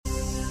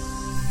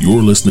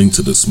You're listening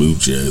to the Smooth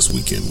Jazz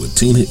Weekend with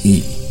Tina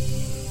E.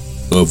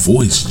 A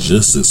voice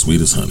just as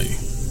sweet as honey,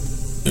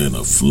 and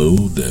a flow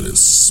that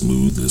is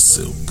smooth as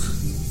silk.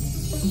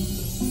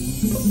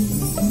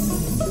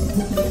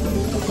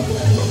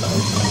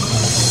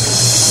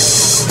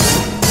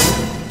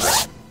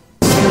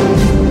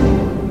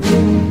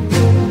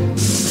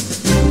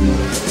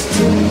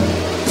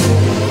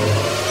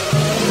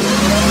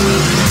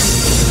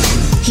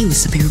 Hey,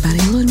 what's up, everybody?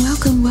 Hello and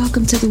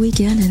welcome to the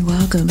weekend, and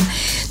welcome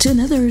to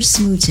another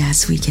Smooth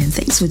Jazz Weekend.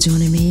 Thanks for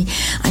joining me.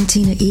 I'm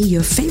Tina E,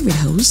 your favorite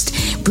host,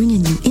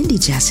 bringing you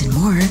indie jazz and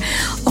more.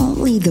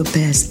 Only the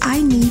best. I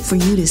need for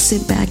you to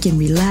sit back and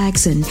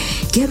relax and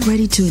get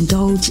ready to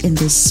indulge in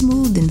the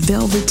smooth and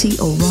velvety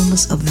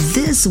aromas of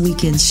this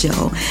weekend's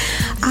show.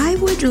 I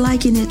would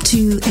liken it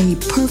to a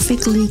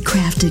perfectly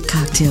crafted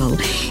cocktail.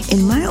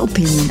 In my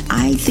opinion,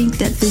 I think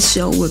that this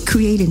show will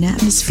create an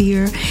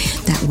atmosphere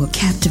that will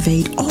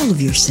captivate all of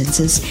your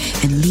senses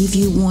and leave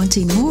you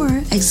wanting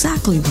more.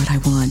 Exactly what I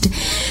want.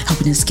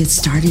 Helping us get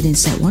started in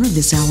set one of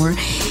this hour,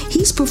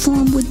 he's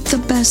performed with the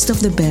best of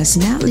the best: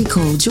 Natalie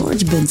Cole,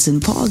 George Benson,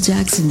 Paul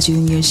Jackson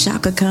Jr.,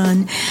 Chaka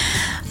Khan.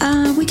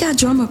 We got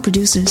drummer,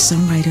 producer,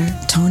 songwriter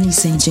Tony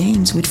St.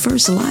 James with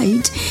First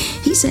Light.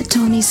 He's at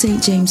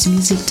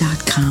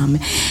TonySt.JamesMusic.com.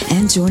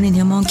 And joining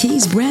him on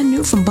keys, brand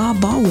new from Bob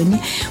Baldwin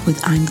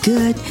with I'm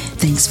Good,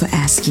 Thanks for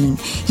Asking.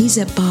 He's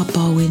at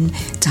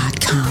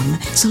BobBaldwin.com.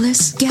 So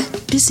let's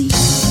get busy.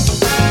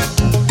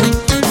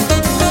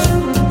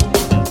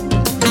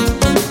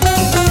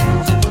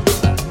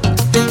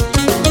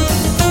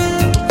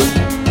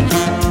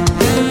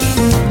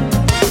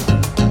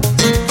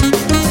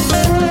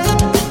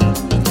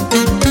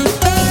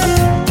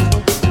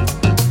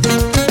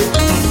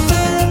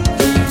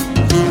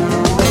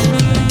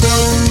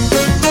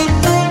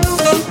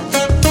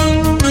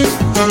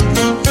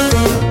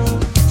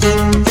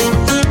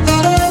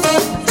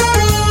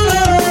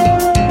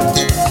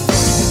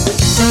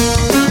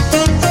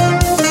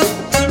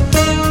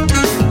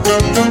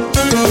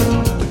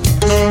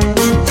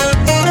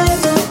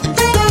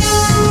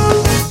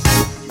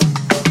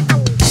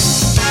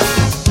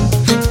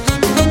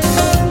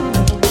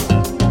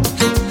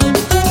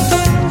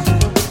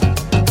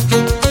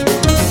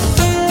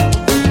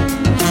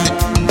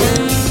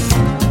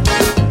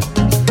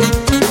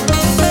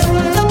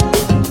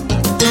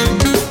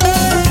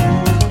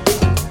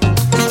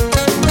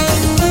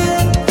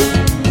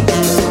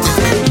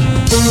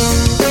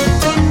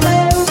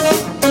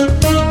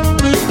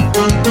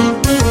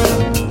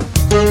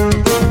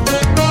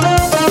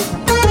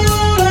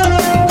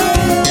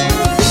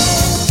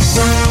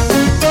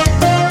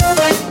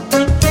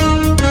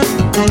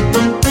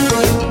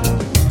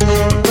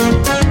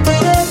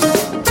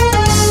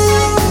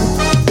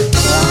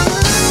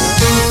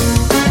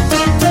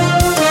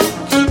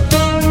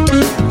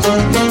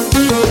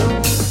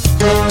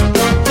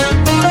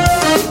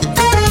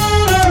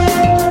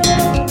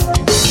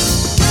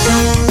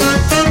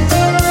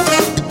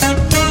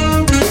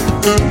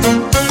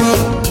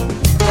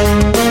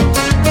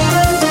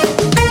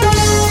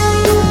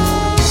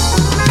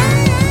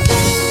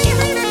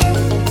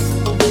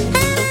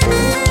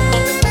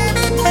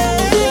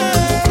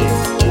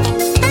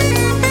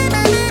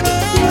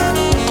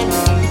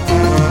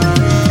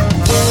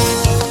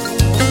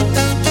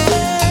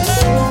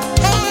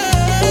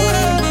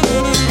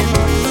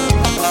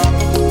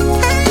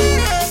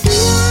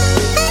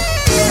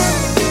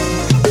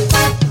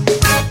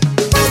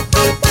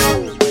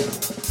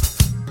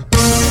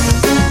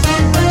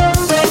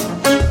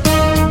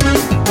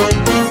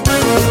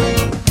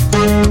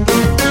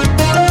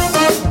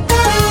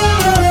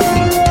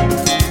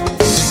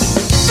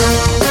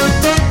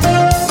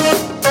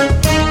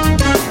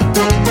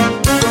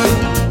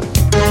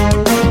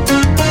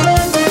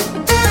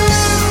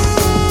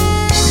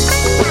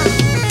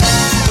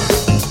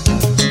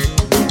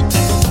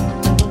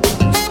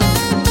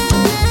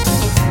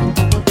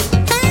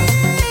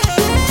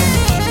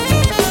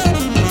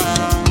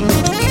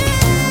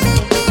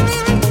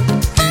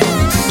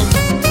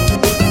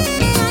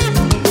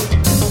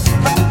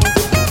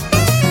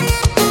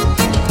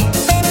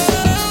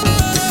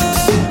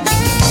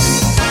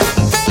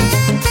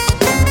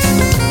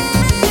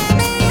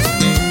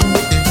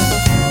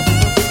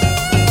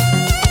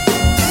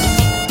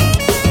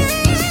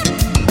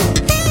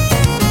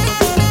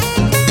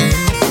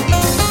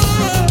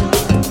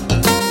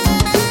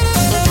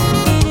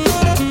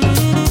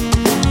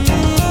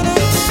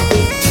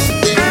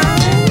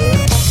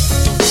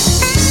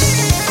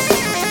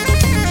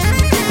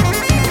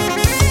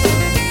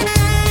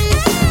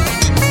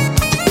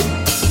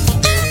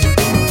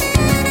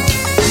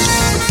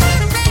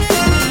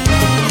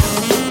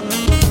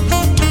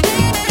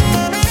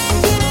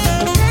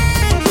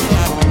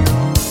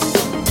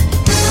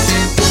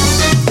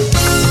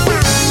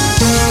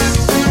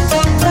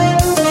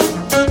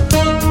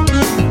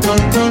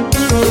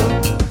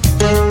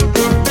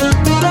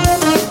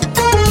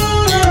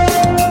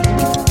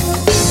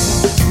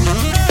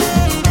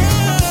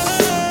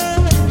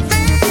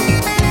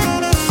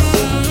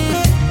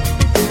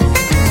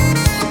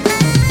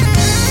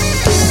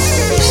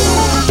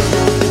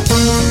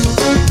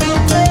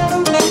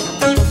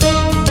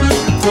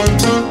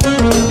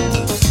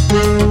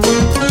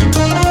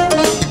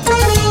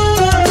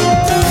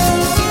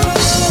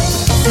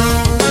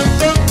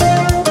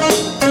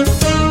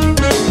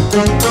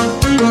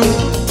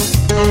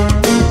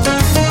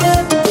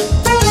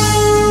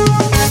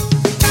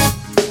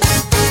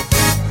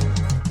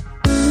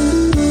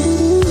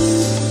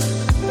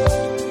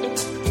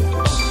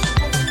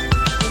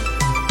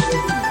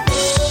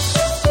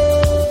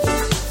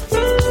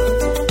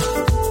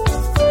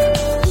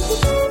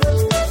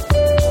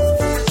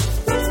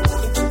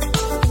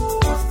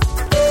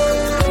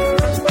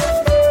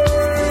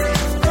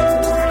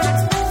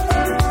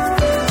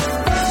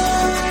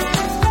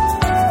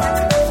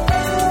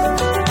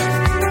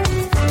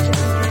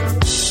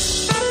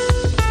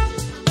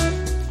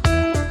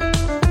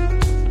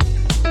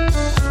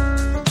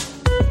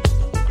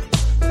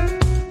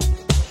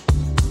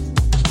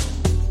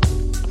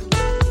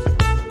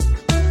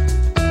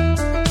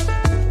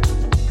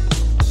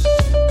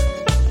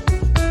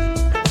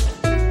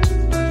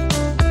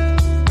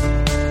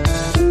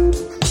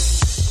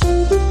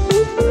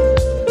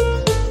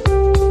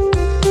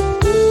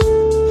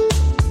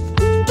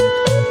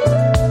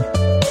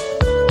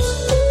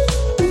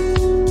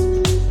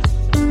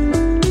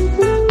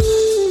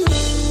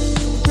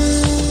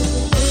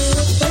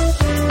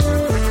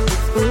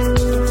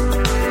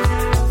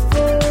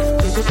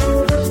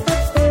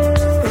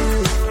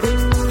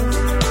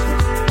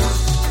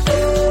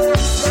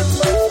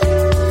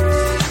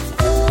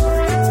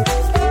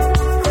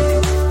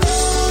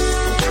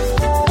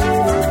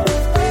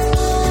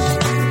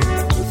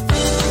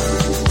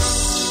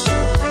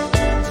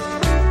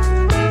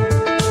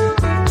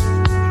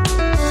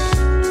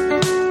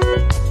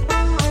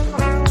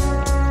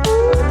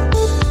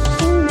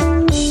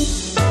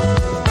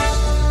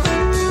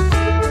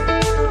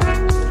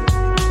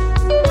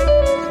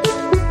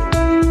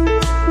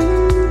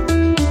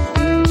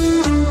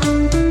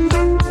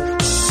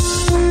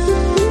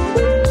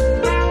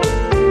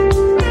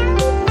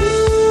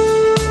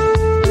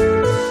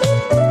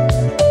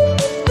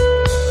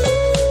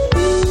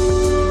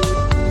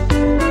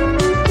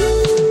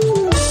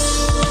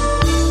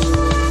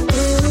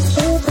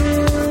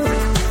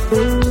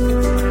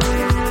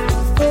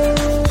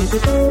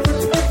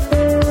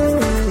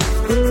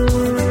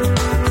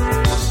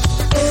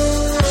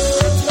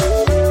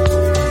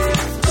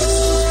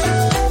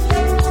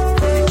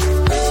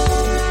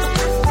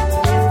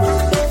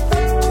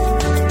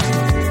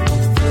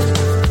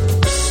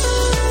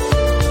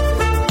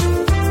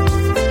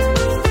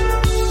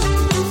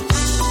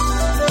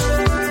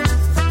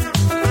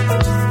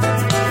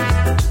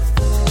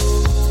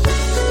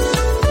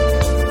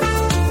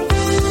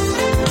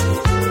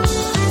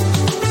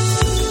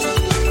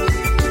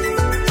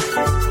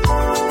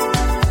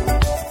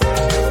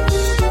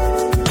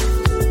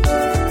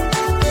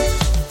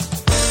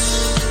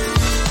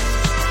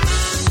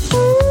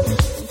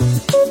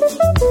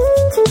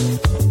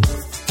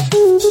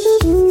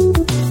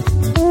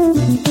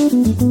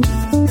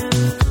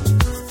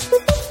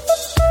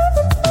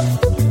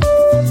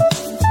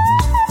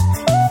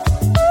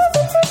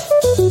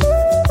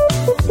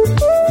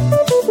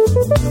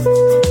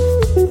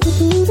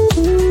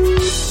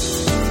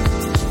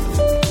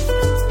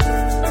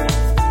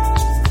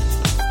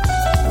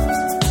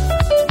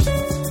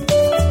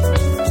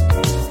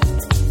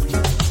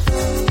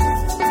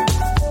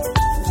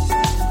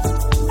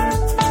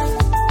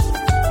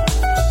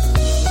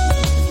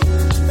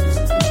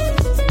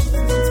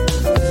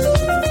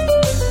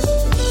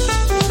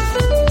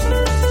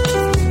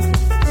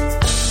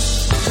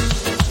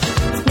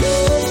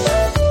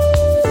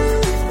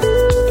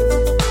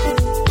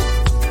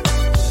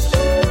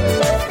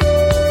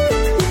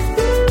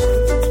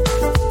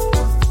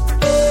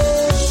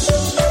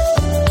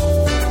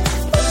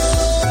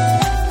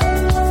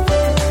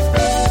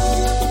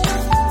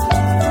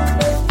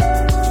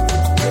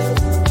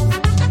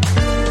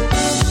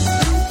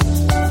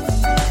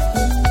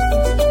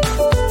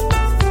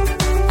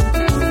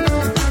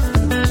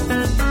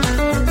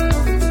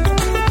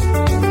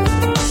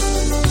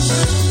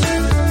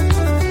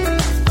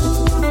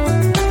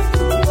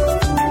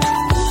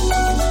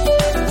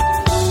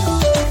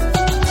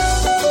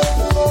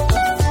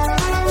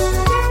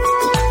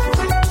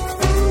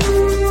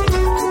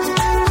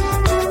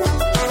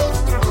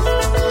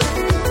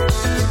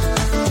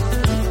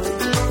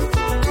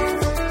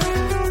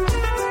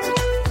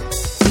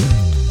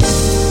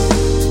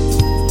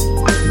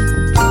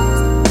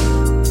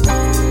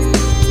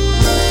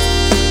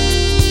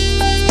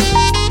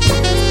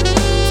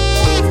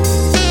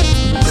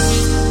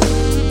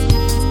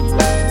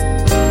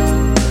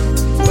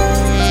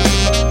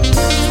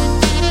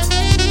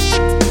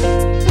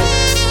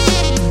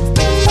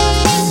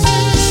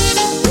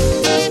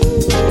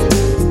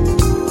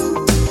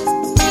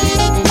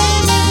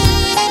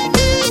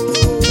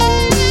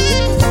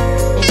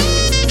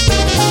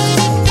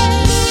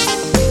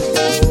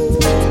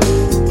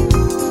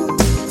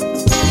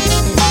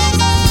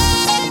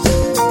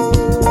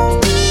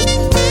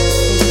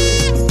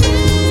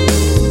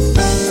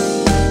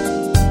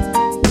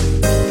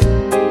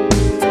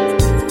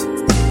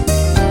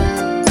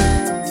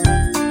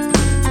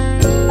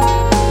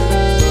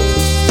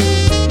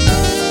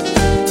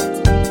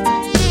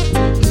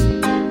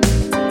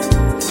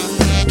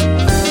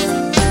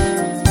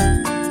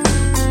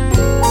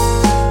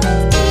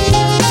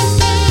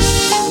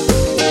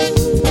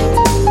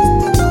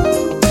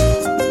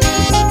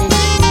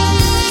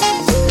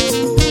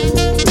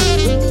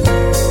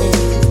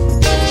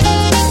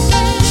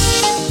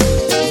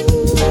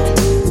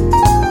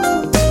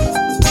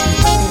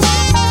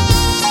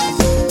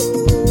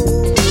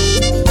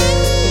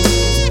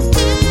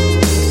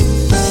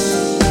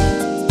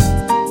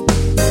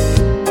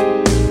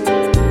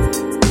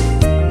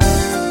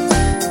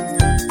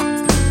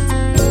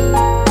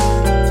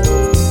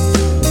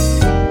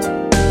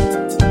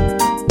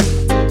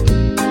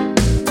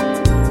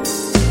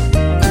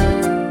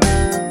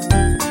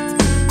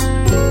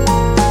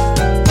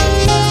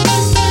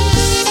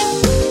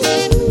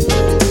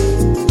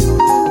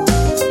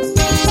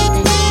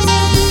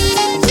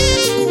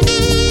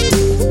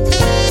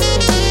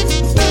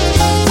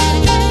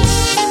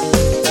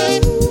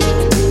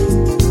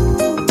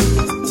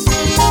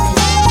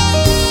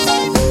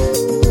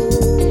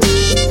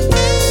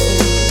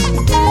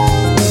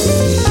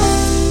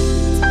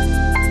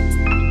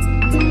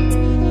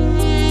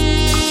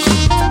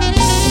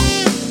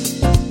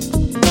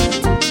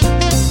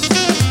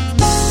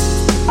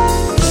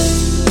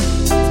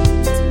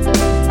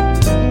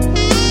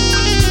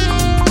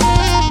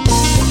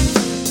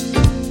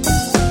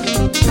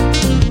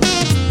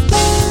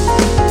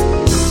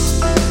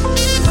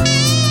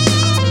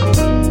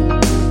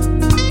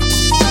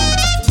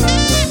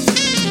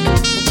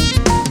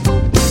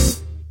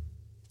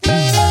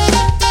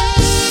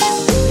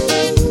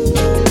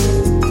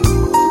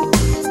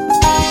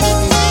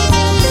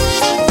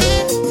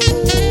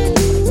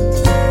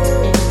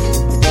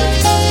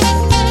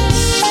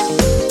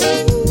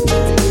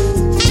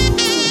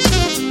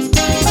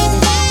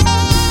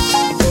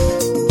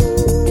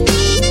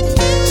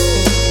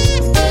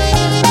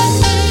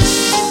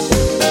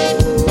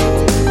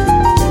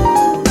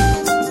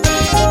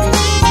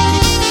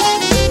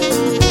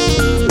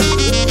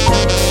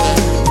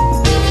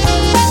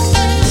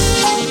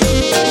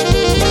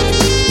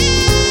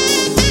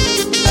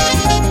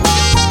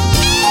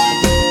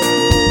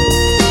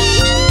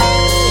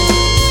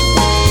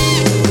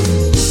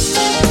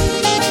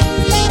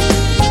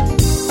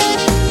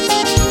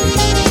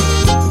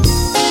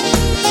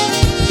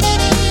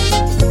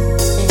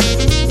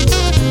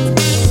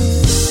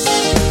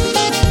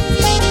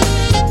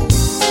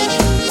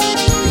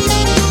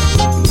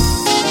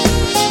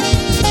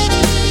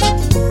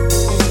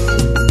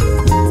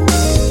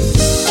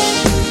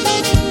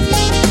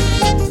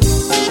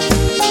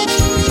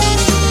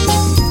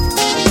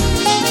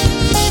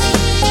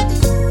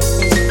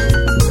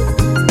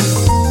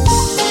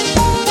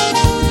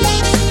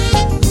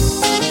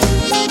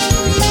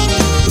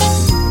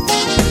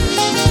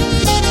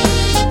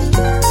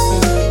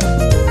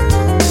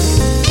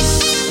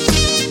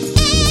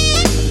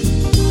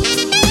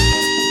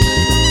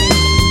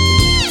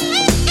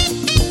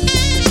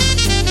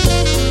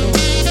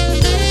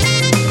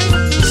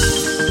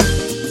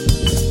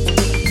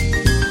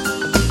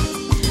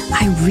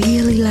 I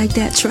really like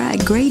that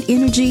track. Great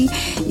energy.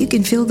 You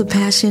can feel the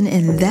passion,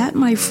 and that,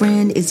 my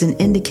friend, is an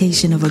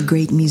indication of a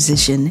great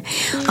musician.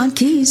 On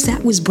keys,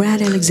 that was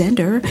Brad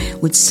Alexander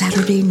with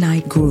Saturday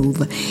Night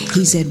Groove.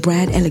 He's at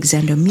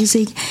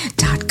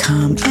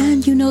bradalexandermusic.com.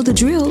 And you know the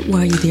drill.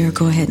 While you're there,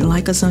 go ahead and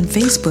like us on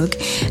Facebook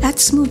at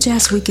Smooth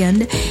Jazz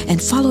Weekend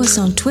and follow us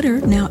on Twitter,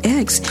 now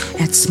X,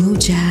 at Smooth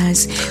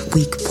Jazz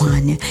Week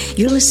 1.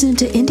 You're listening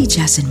to Indie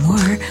Jazz and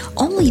More.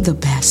 Only the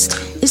best.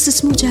 It's the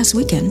Smooth Jazz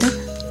Weekend.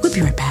 We'll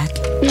be right back.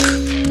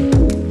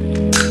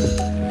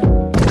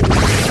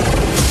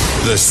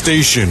 The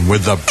station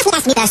with the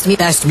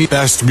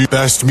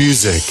best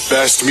music.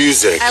 Best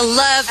music. I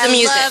love the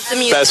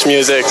music. Best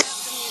music.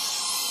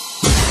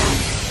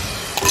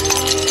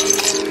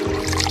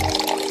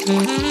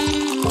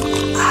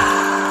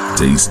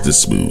 Taste the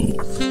smooth.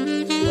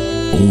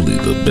 Only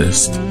the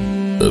best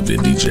of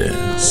indie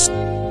jazz.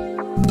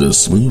 The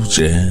Smooth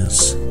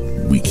Jazz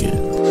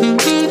Weekend.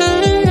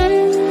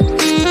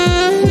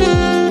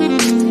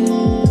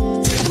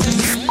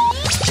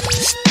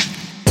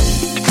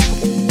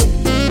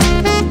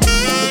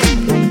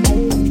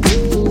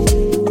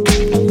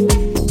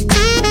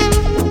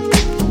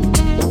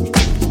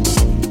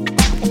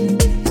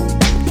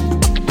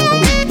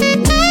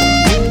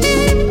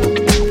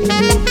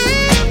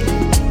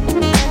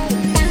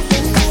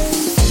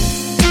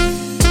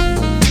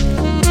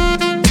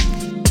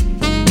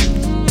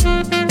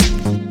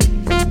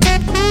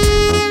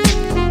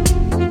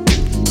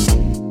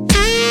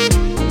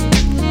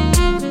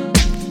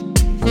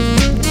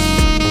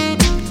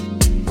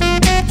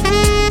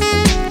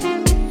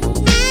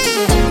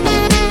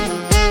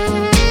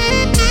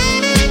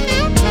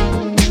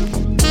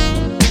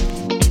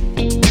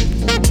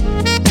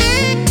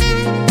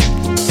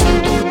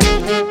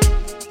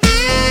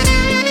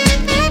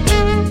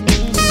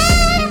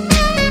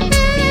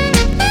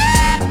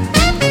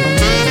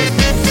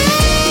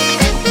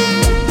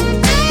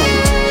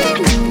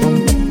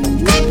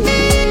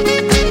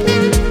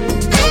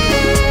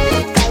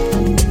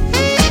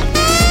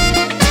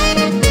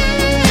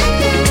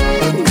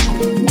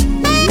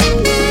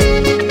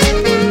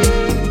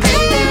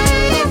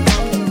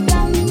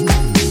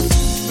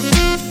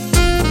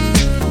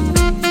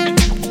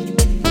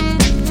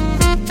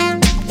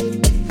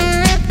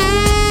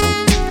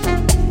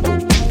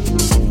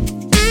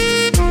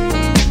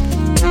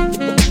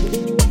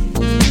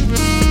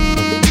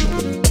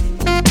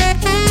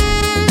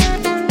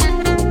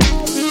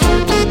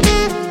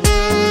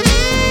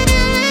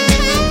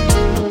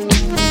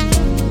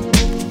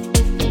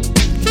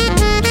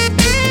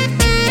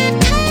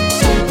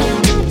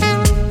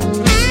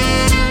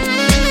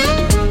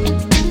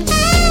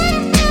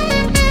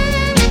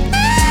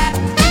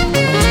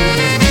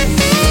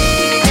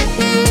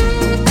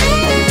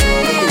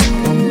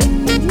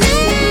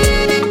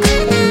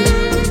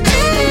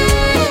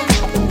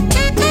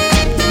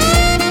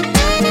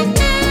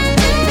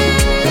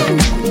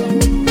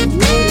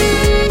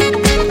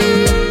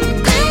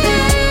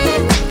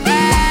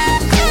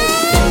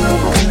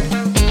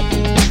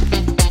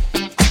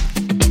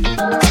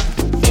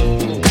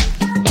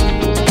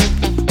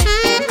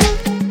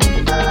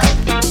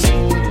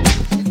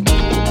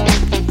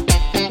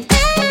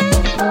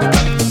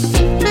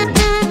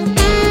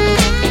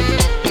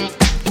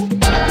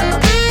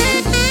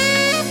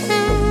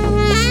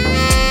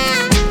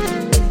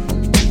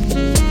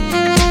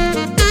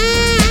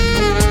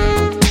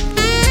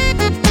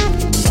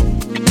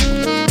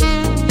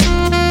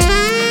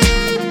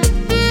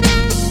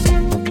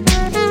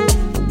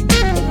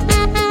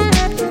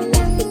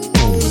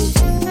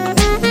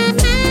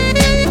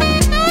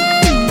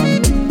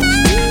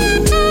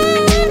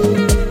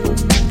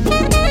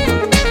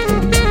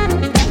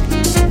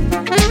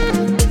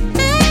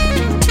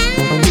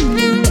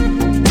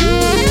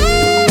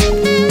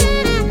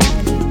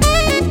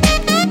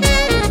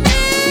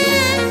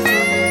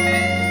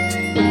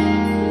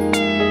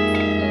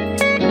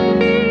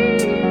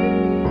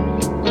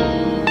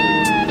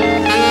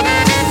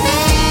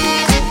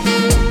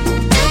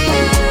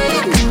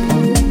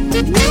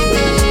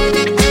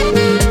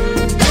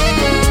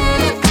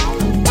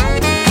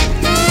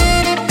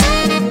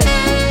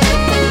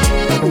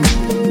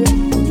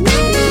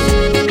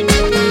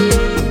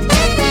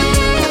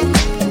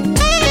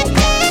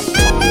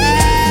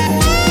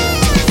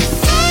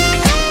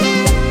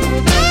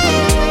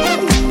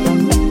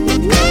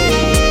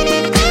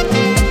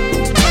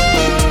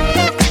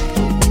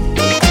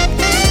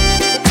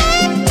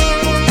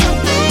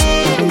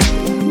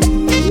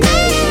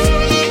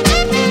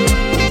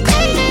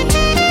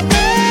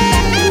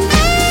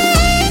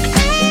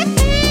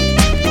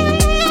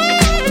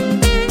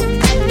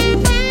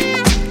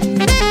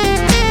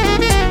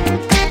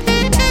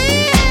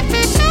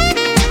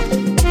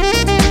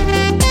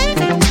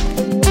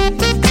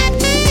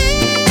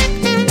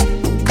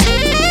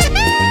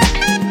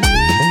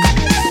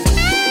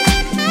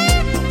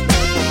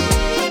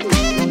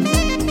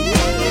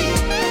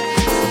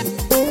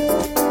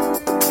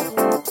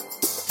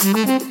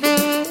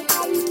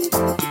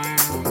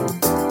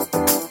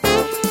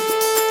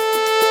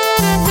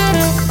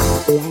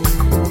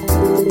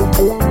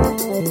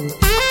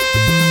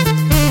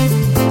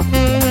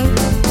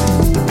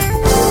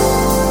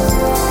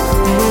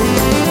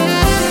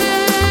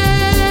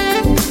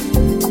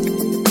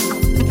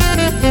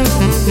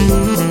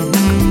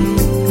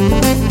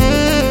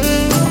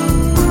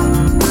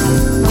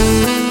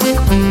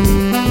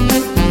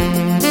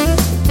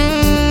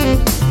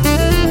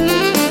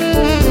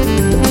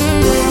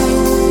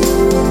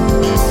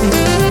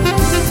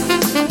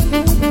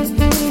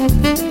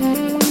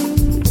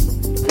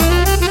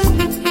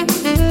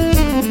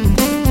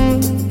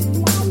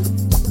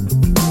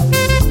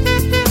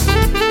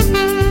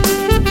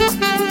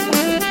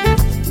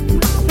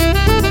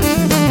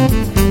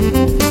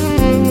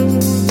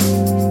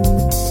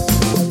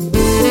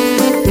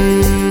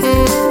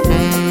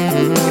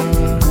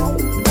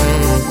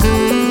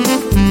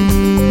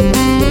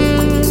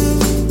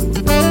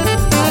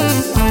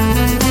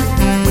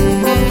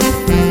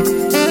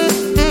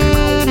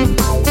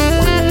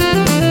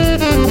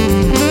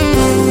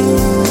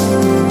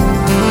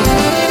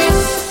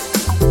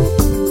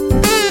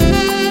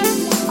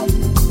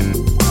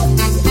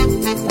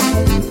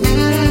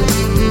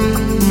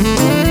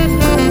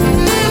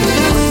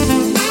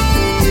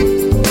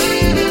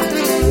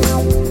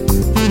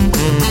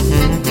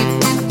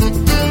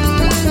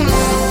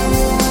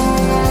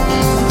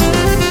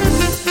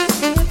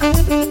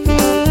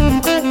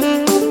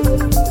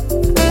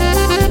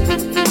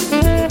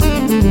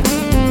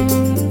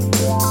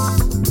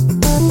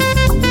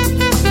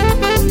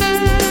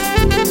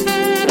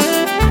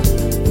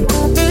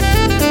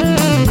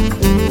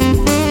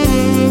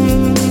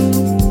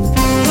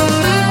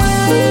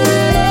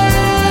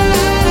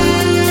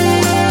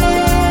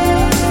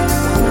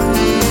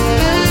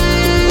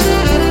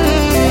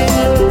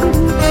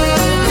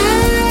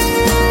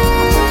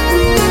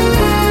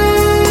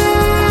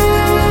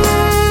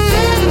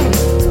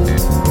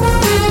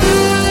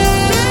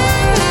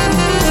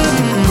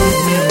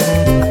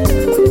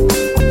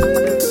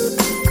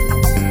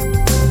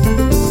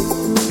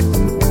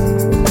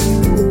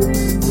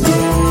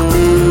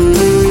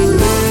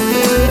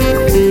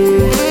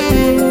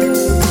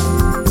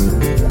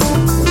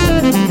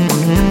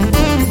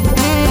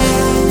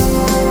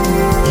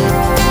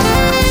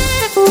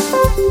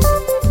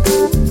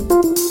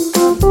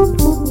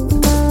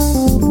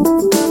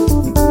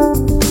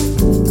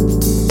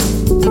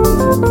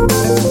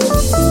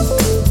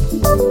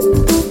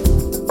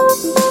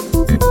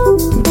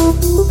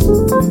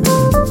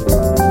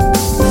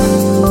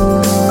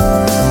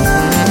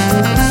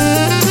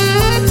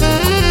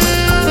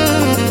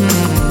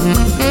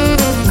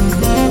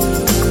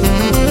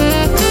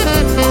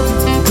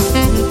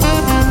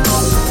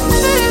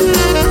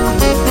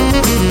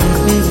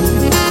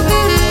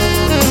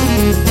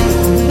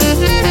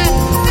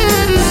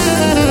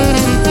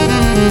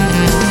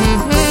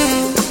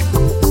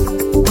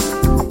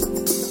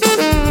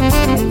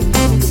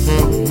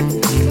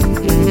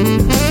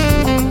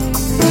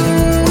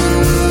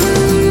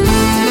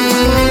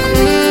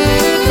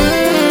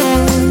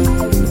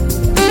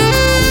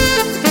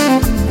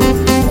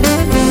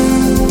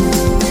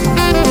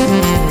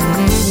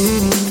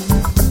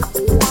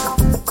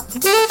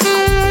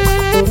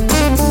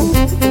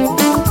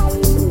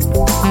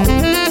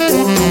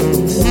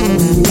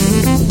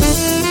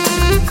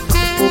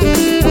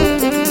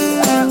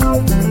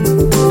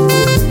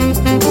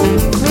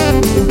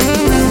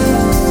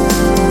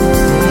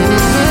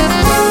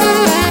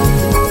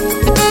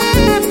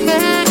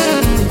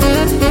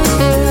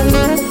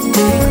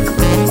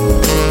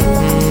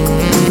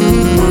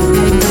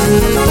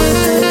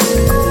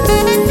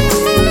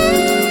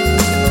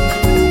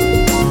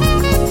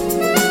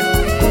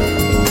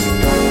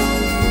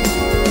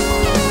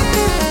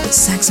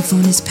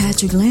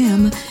 Patrick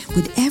Lamb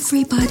with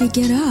Everybody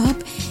Get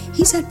Up.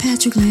 He's at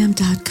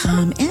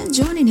patricklamb.com. And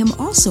joining him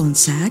also on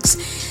sax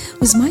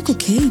was Michael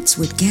Cates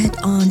with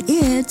Get On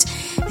It.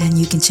 And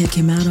you can check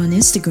him out on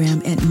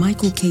Instagram at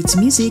Michael Cates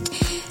Music.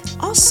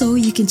 Also,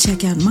 you can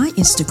check out my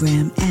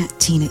Instagram at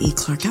Tina E.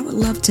 Clark. I would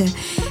love to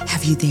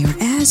have you there.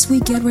 As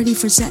we get ready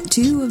for set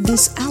 2 of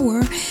this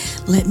hour,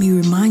 let me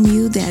remind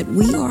you that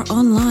we are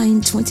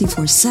online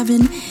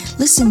 24/7.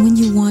 Listen when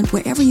you want,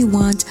 wherever you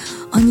want,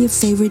 on your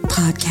favorite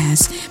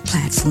podcast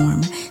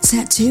platform.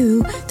 Set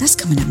 2, that's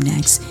coming up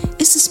next.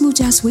 It's the Smooth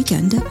Jazz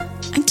Weekend.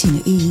 I'm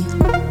Tina E.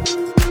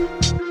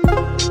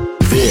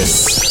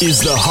 This is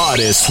the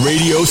hottest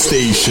radio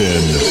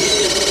station.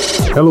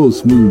 Hello,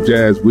 Smooth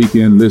Jazz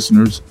Weekend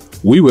listeners.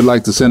 We would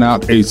like to send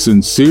out a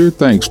sincere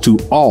thanks to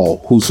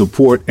all who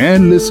support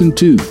and listen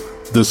to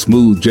the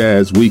Smooth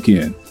Jazz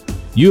Weekend.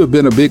 You have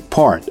been a big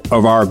part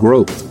of our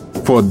growth.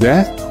 For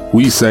that,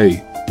 we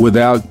say,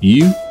 without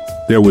you,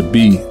 there would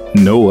be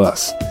no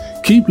us.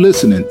 Keep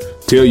listening.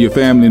 Tell your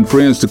family and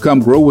friends to come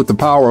grow with the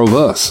power of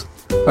us.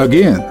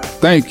 Again,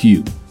 thank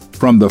you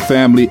from the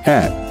family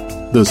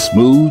at the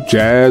Smooth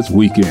Jazz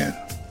Weekend.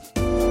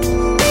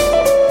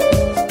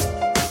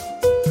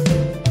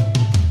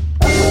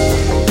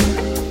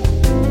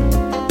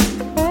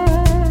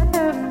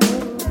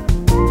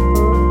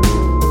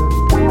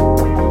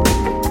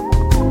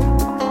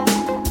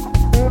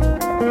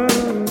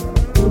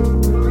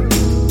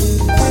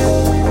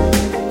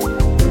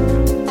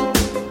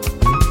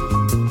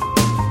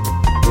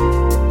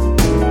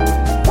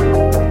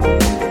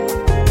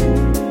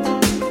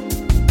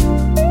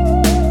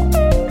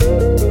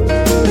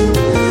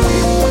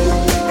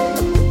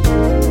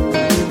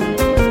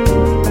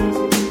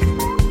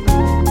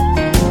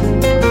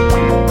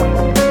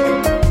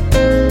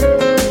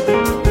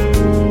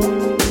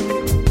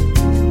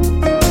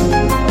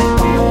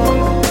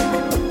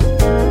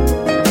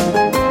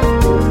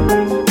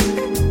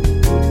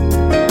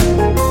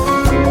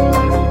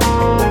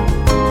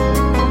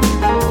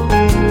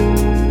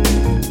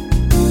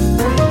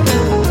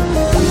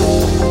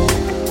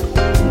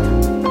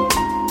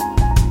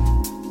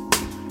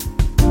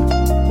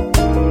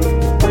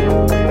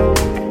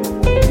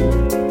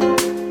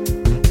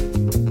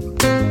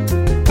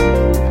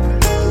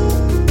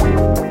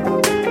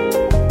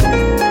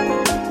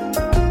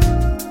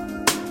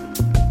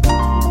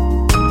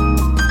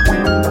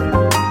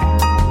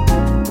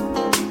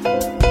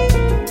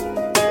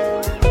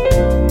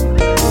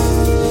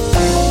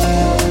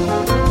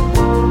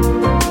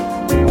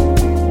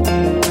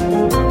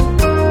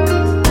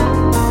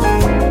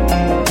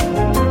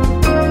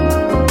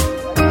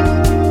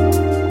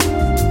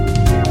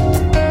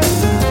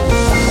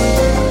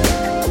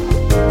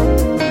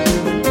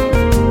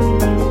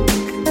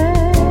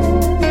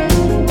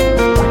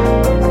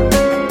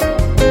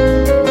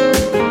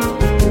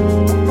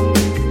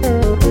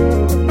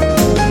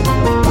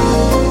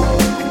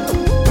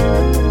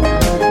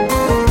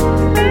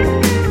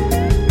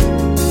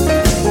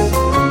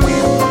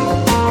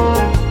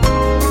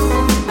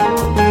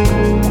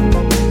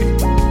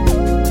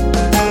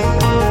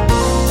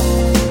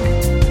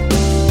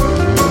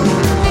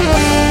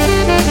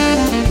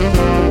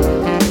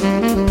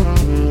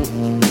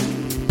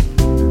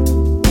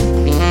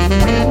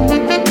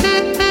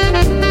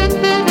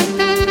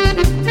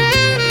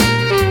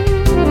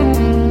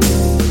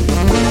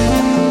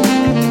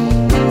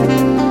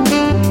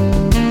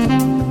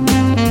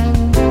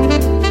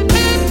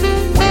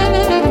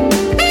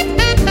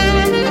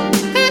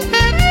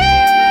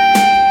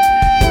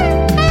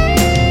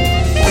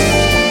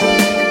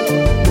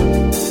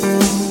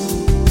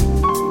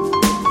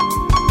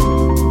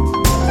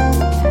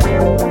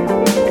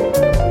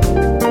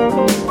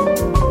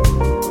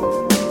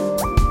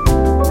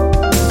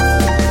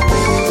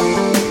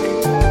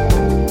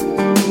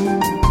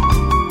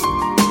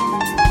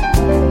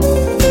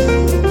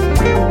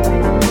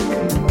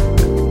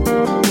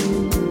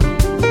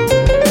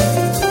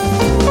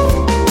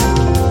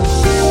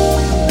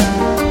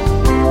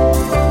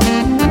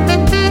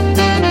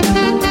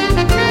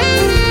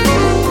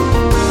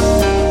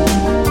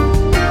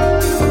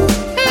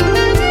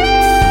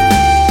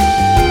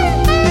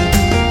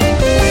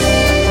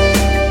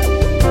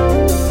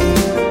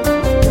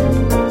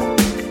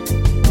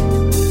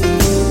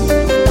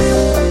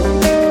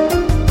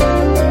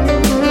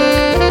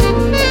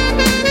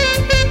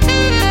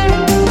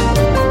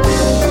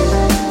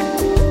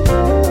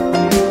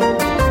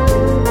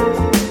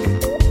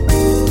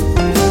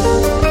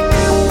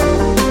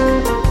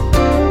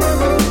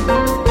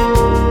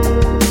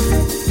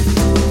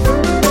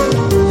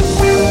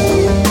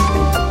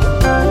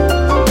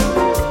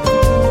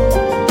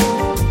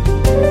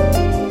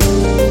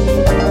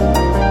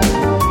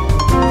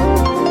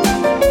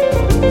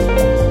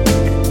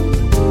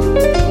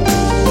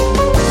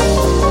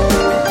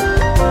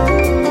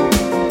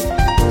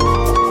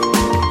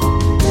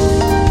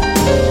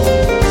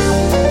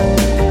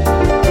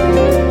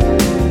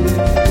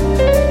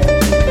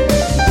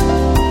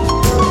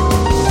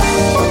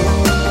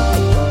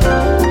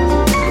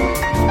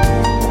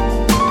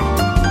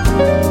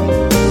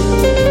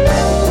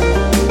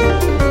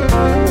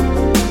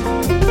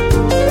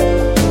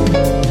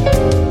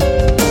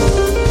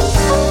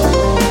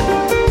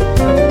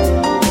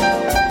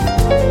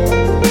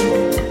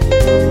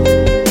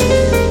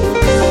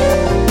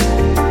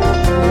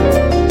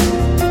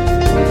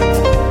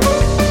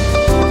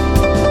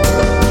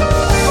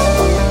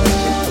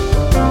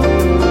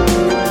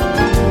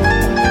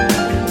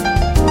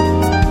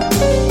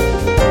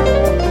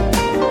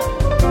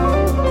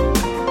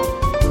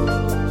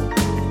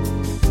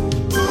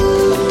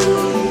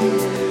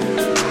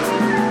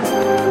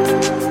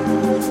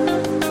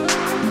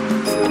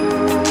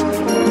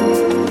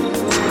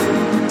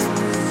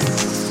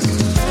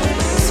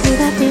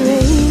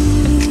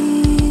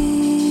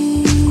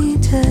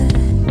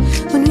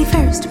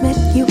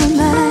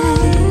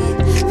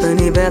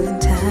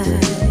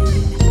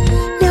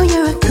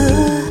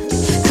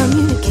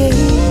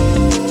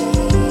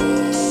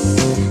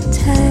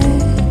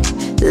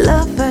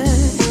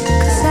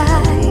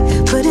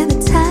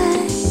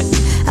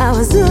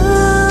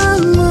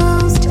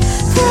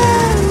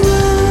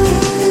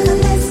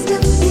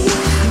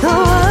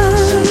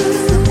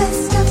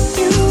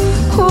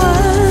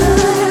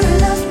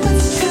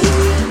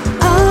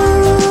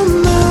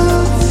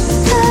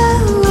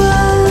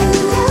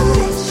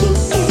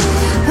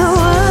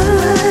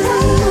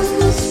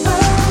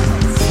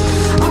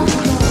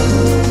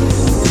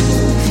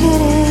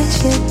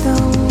 She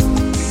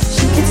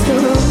gets the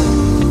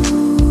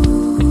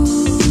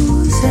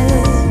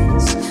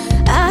roses.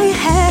 I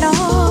had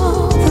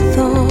all the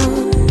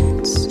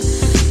thorns,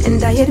 and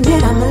I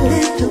admit I'm a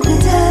little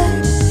bitter,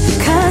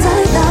 'cause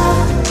I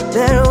thought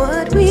that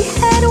what we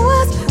had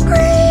was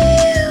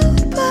real,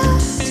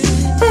 but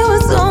it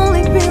was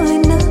only real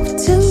enough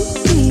to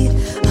be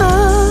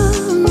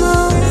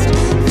almost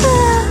the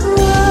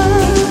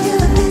one.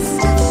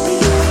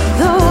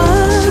 The one.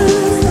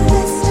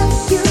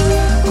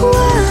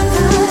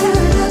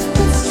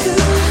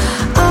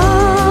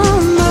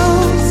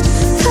 Almost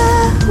the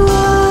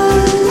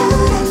one.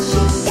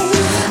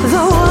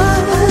 The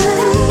one.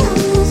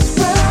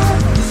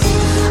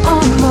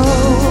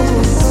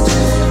 Almost.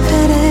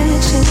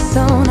 Finished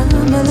zone.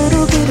 I'm a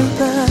little bit of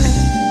bird.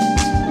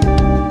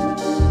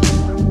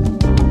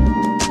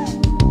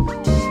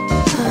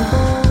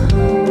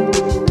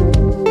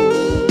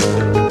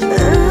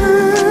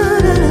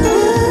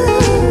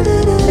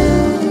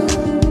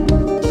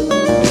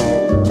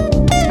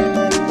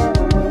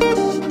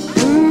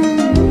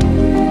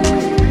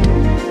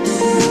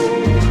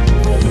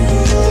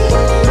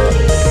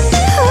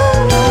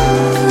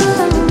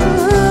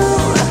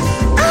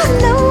 I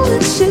know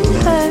it should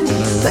hurt,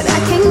 but I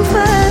came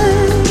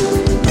first,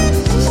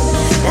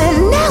 and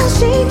now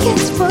she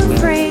gets for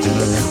free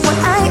what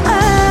I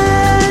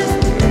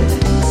earned.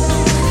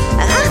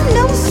 I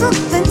know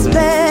something's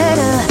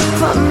better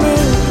for me.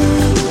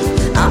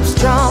 I'm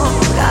strong,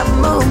 I've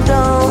moved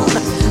on.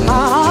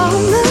 All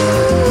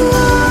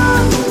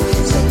along.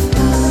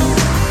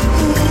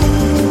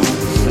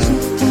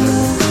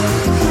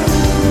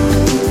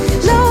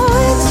 No,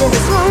 it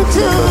just won't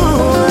do.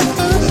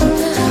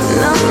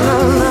 No, no,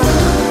 no.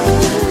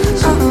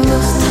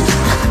 Almost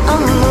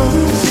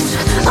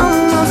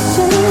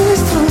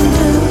just won't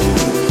do.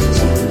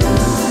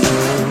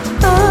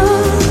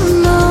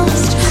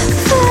 Almost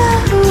the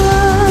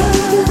one.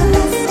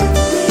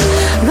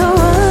 The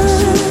one.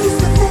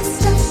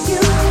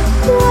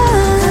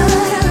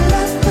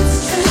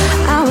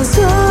 I was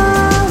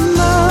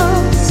almost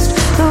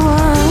the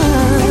one.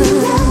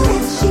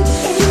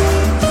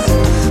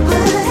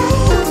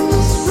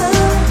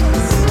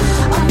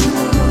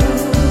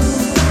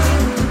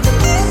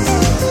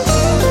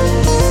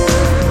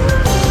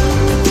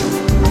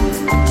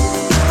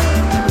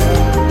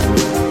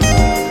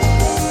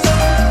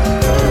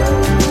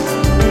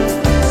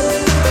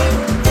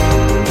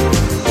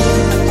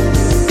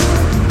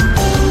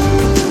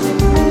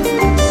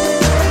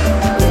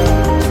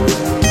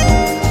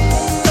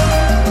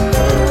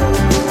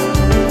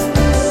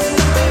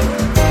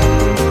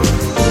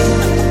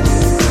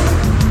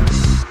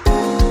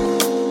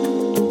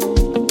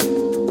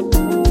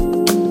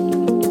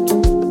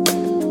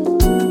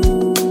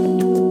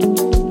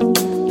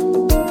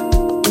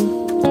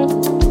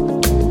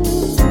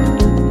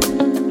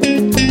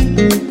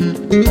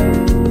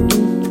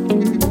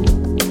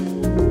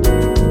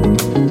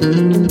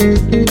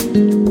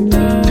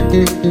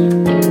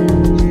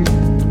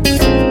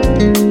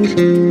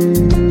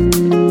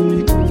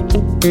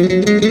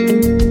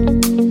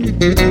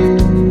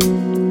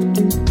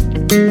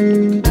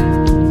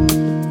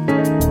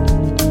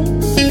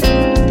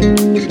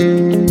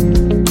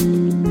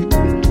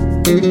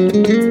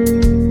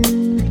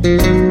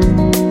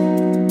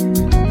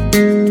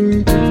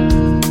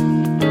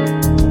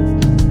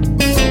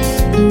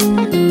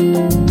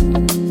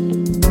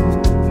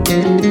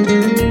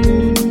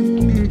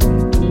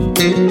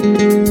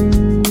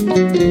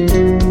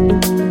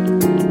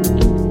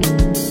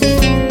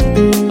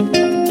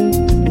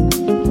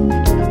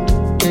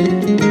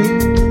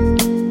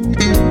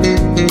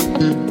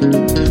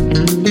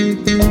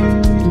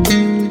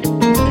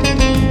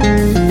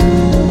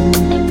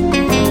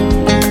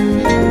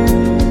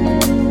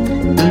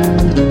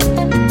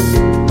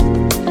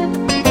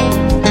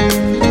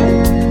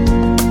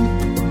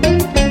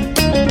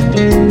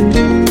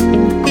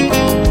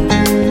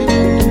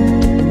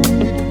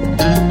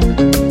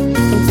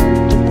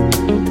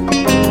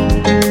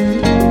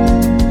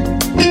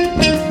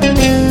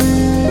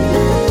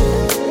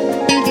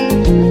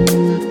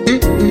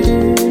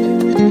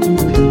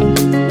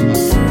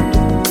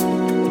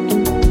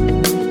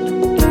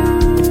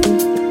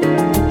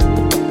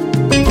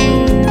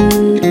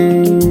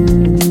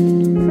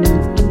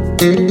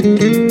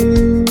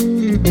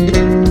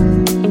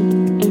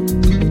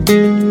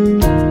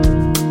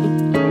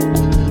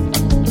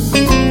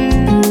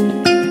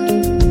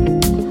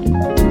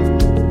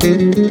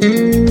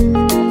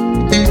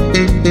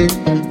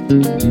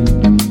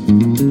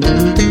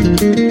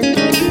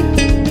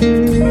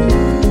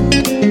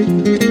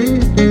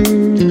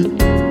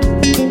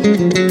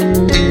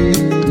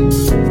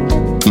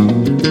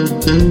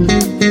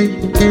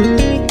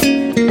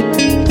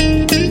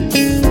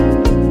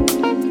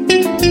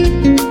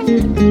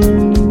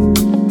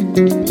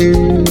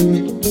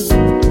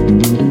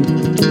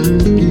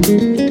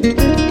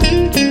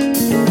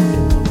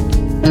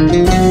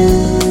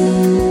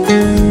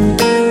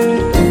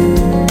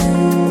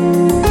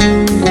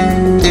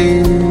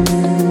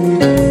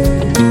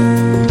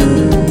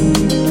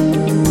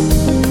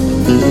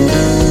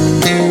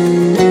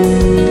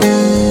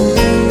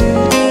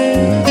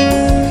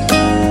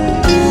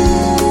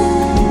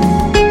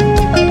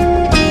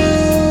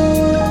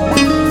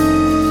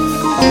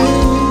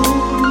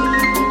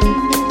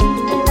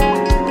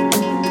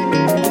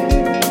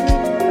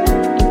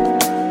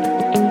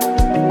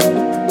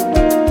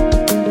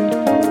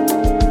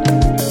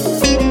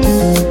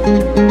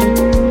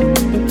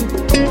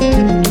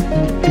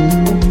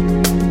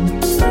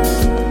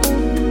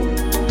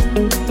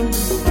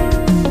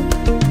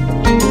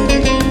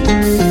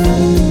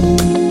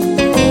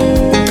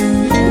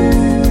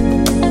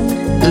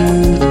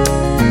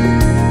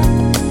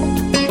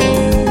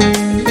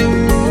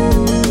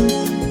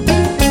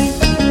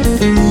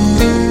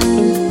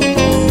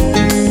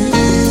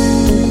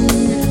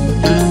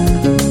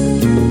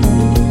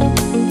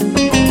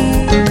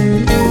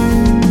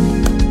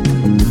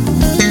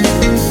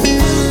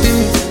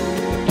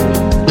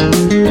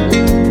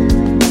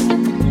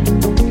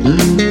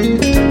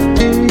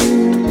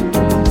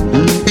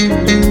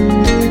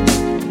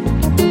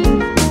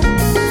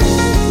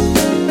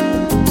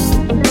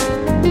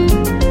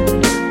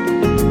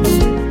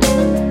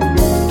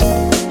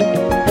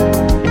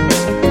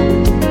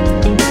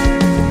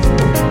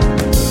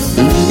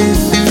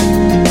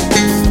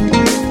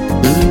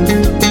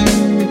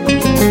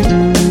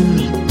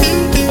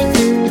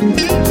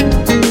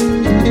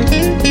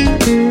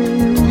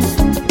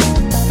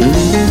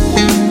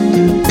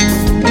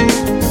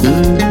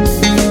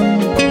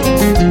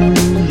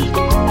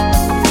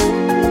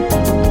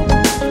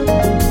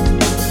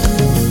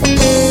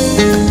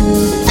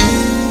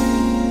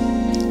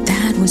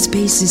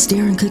 bass is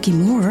Darren Cookie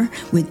Moore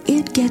with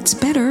It Gets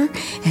Better,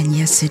 and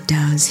yes, it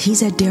does.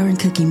 He's at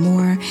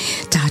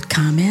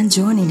DarrenCookieMoore.com, and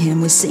joining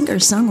him was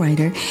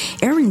singer-songwriter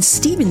Erin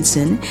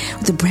Stevenson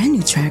with a brand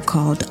new track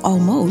called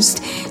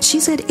Almost.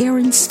 She's at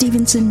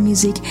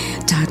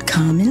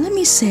ErinStevensonMusic.com, and let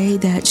me say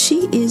that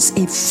she is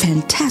a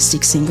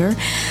fantastic singer.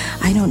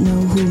 I don't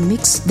know who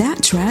mixed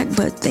that track,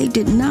 but they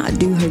did not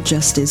do her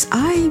justice.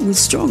 I would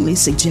strongly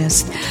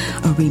suggest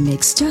a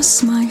remix,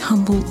 just my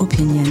humble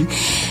opinion.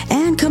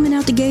 And coming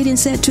out the gate in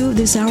set 2 of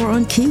this hour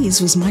on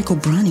keys was Michael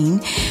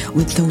Browning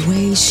with The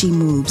Way She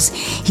Moves.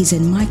 He's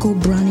at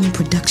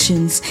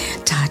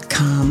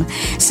MichaelBrowningProductions.com.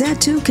 Set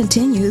 2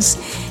 continues.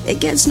 It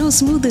gets no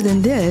smoother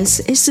than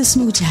this. It's the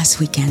Smooth Jazz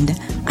Weekend.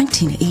 I'm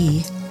Tina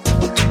E.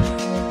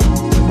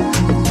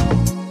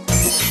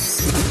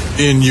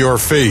 In your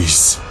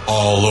face,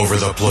 all over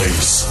the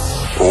place.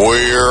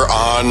 We're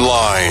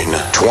online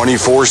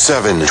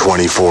 24/7.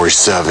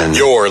 24/7.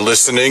 You're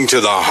listening to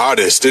the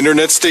hottest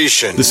internet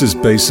station. This is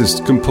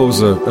bassist,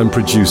 composer, and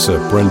producer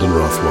Brendan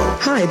Rothwell.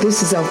 Hi,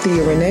 this is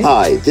Althea Renee.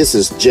 Hi, this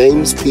is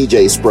James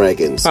P.J.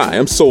 Spraggins. Hi,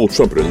 I'm soul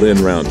trumpeter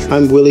Lynn Roundtree.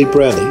 I'm Willie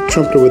Bradley,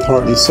 trumpeter with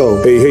Heart and Soul.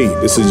 Hey,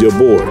 this is your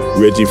boy,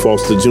 Reggie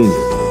Foster Jr.,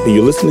 and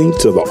you're listening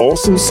to the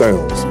awesome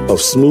sounds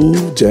of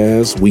Smooth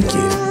Jazz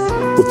Weekend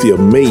with the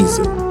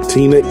amazing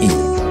Tina E.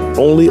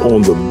 Only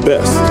on the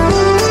best.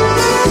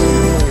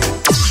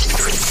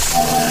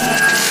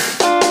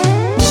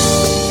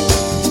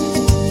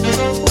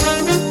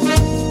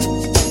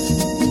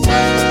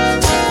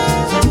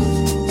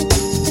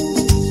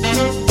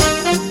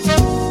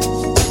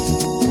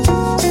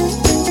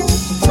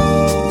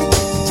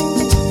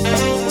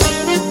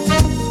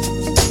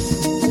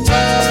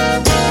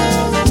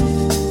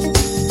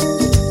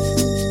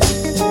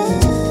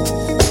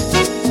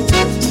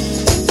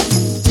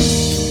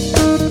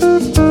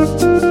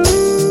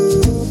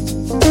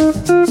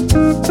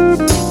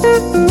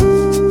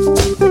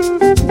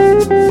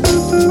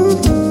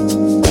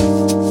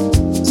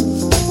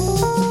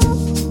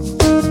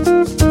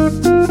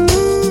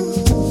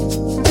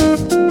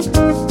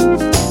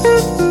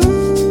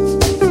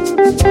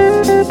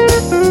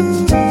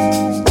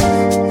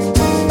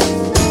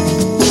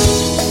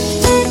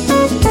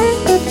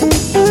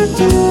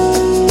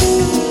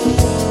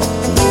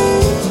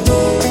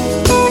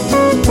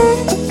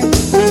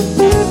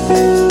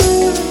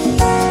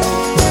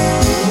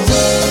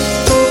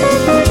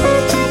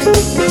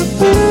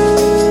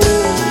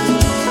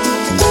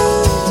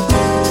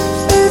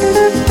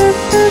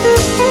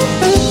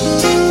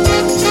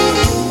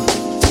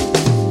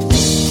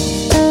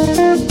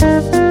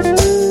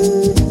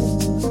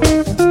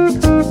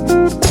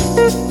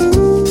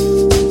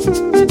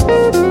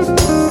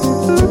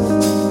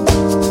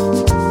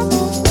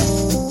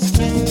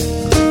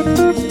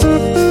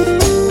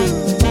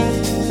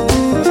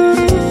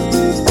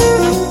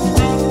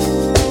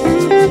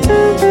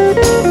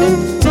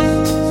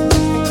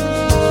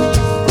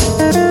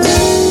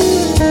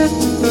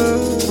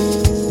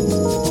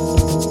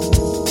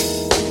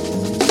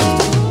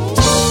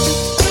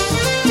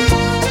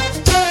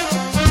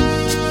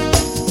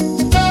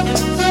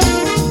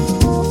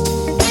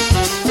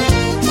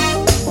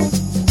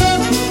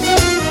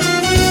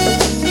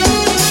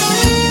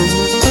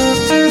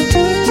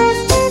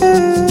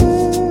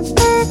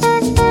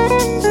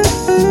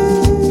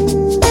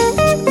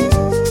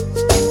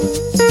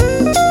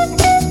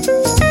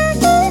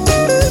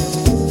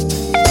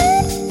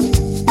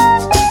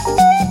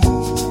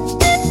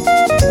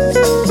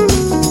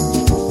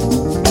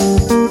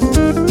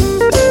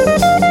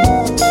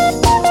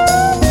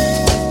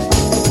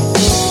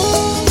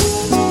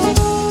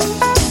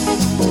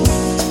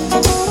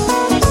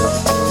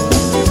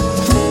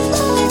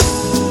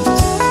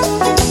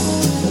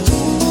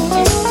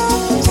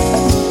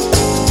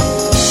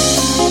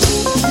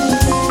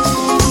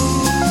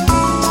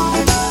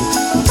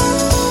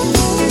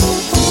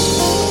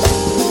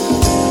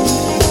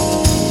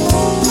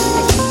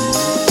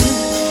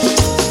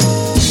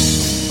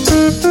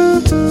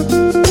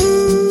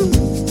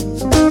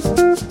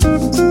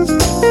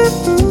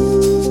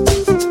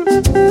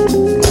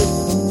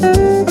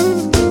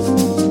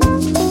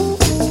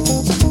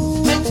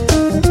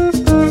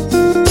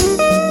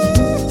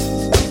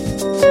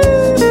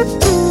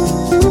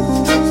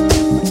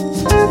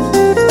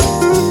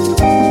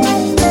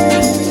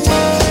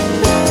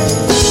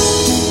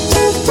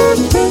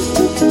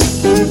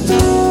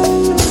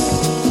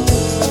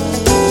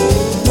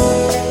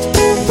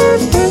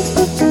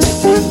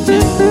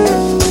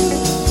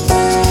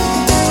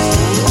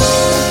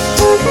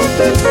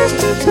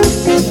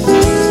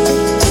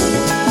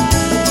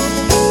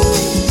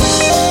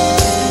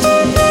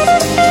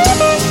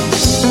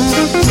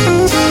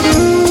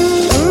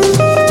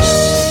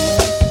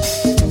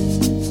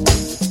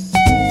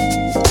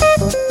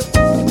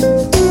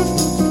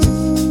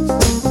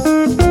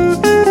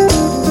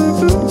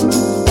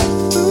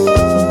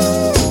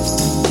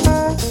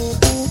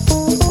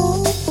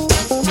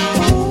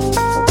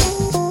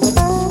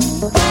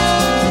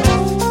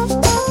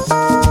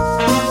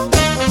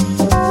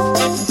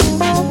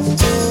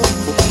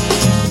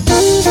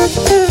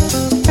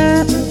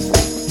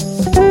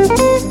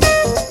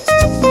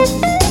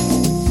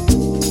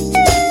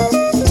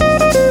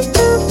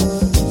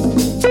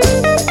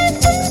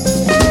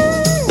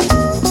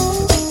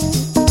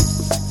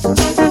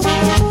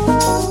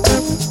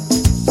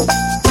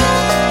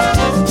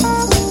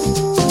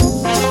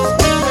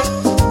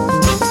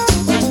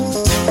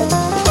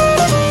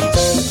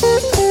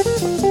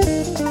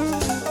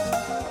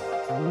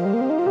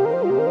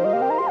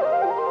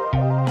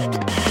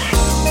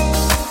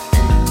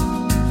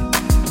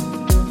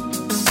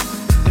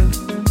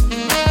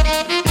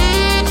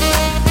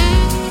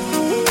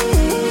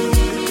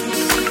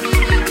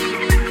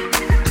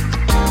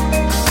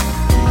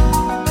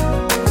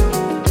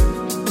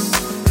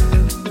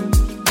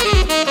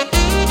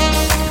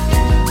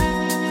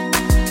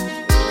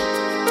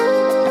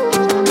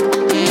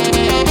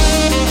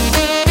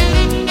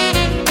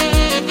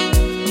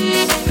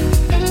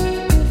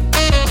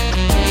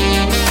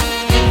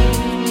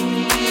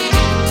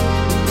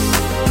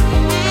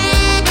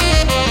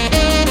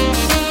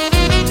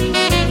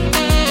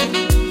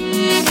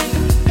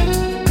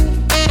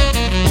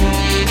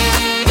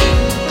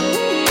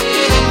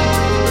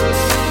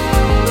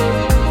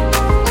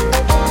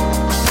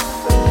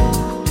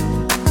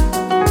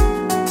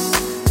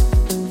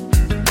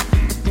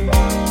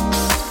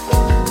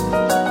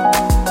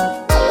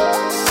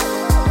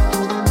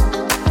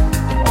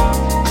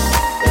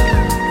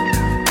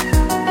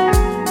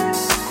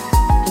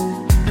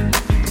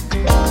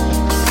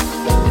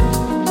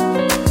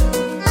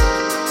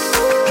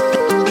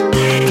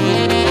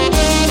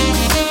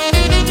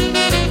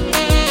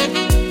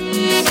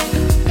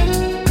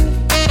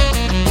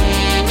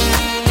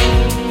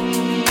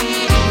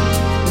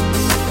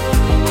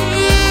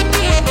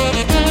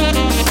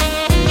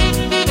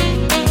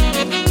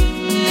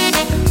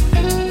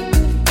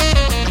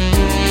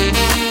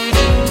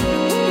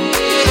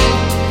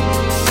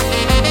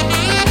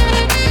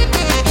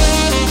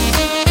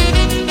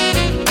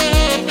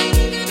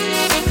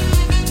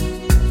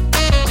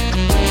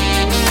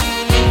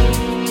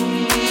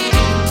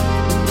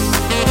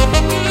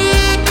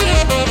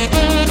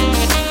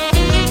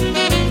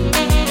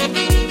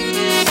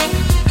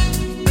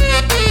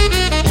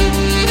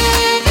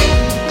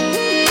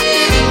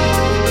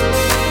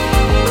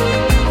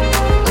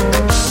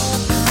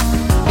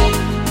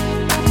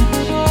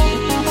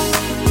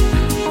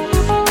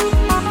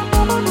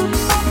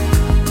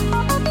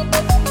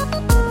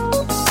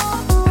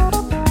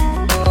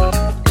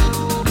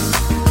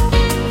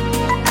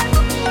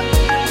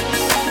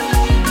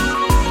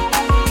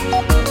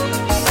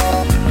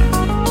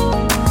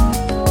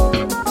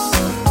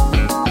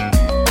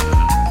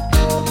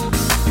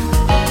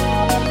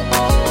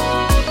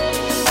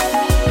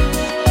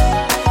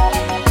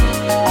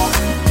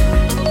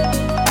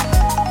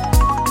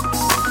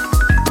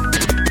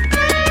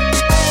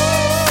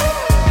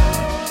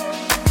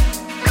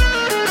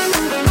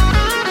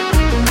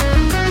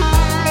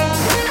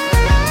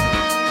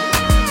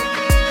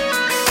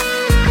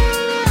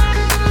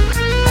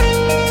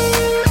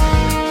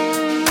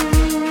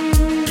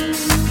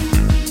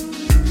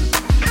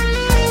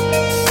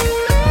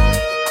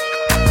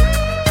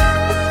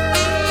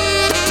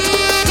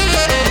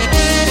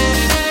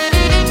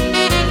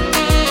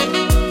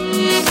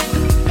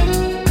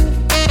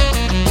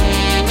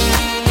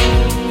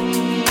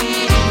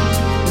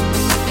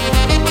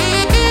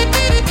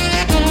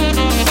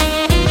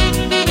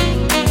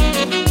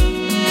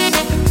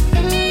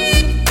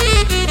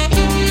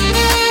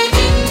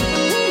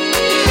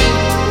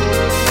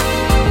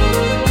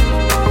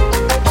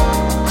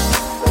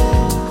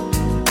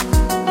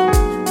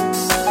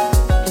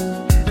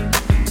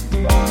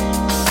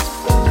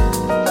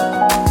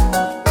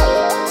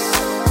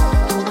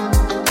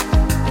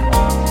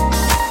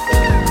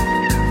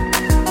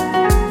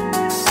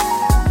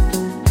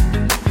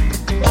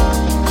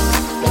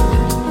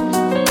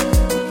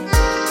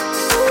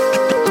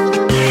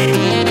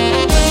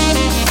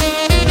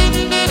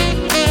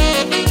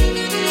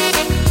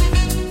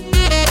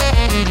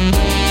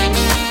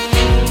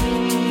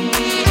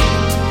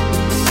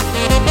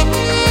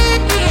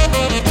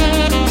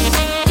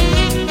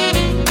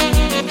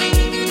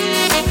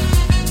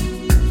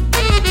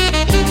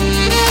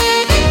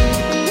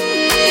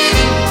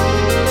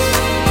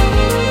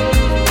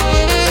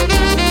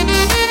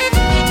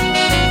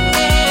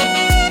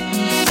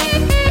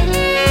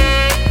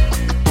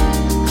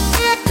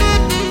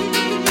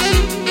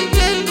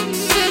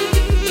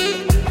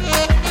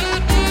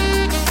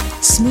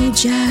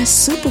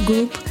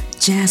 supergroup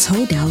Jazz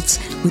Holdouts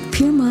with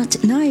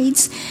Piermont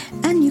Knights,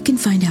 and you can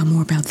find out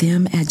more about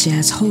them at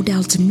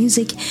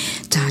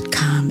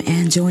jazzholdoutsmusic.com.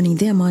 And joining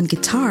them on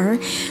guitar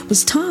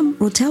was Tom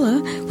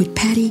Rotella with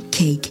Patty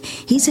Cake.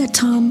 He's at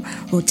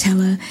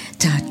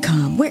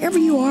tomrotella.com. Wherever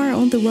you are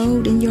on the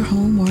road, in your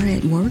home, or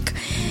at work,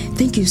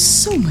 thank you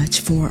so much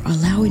for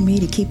allowing me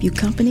to keep you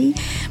company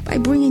by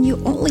bringing you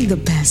only the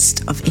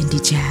best of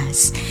indie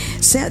jazz.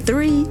 Set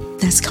 3,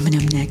 that's coming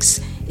up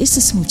next. It's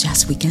the Smooth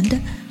Jazz Weekend.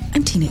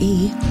 I'm Tina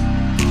E.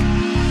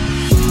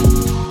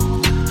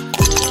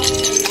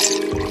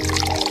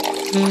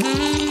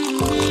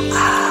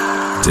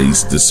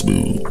 Taste the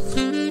smooth.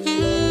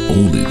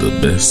 Only the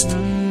best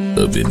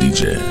of indie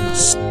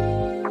jazz.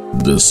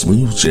 The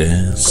Smooth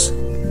Jazz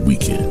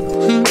Weekend.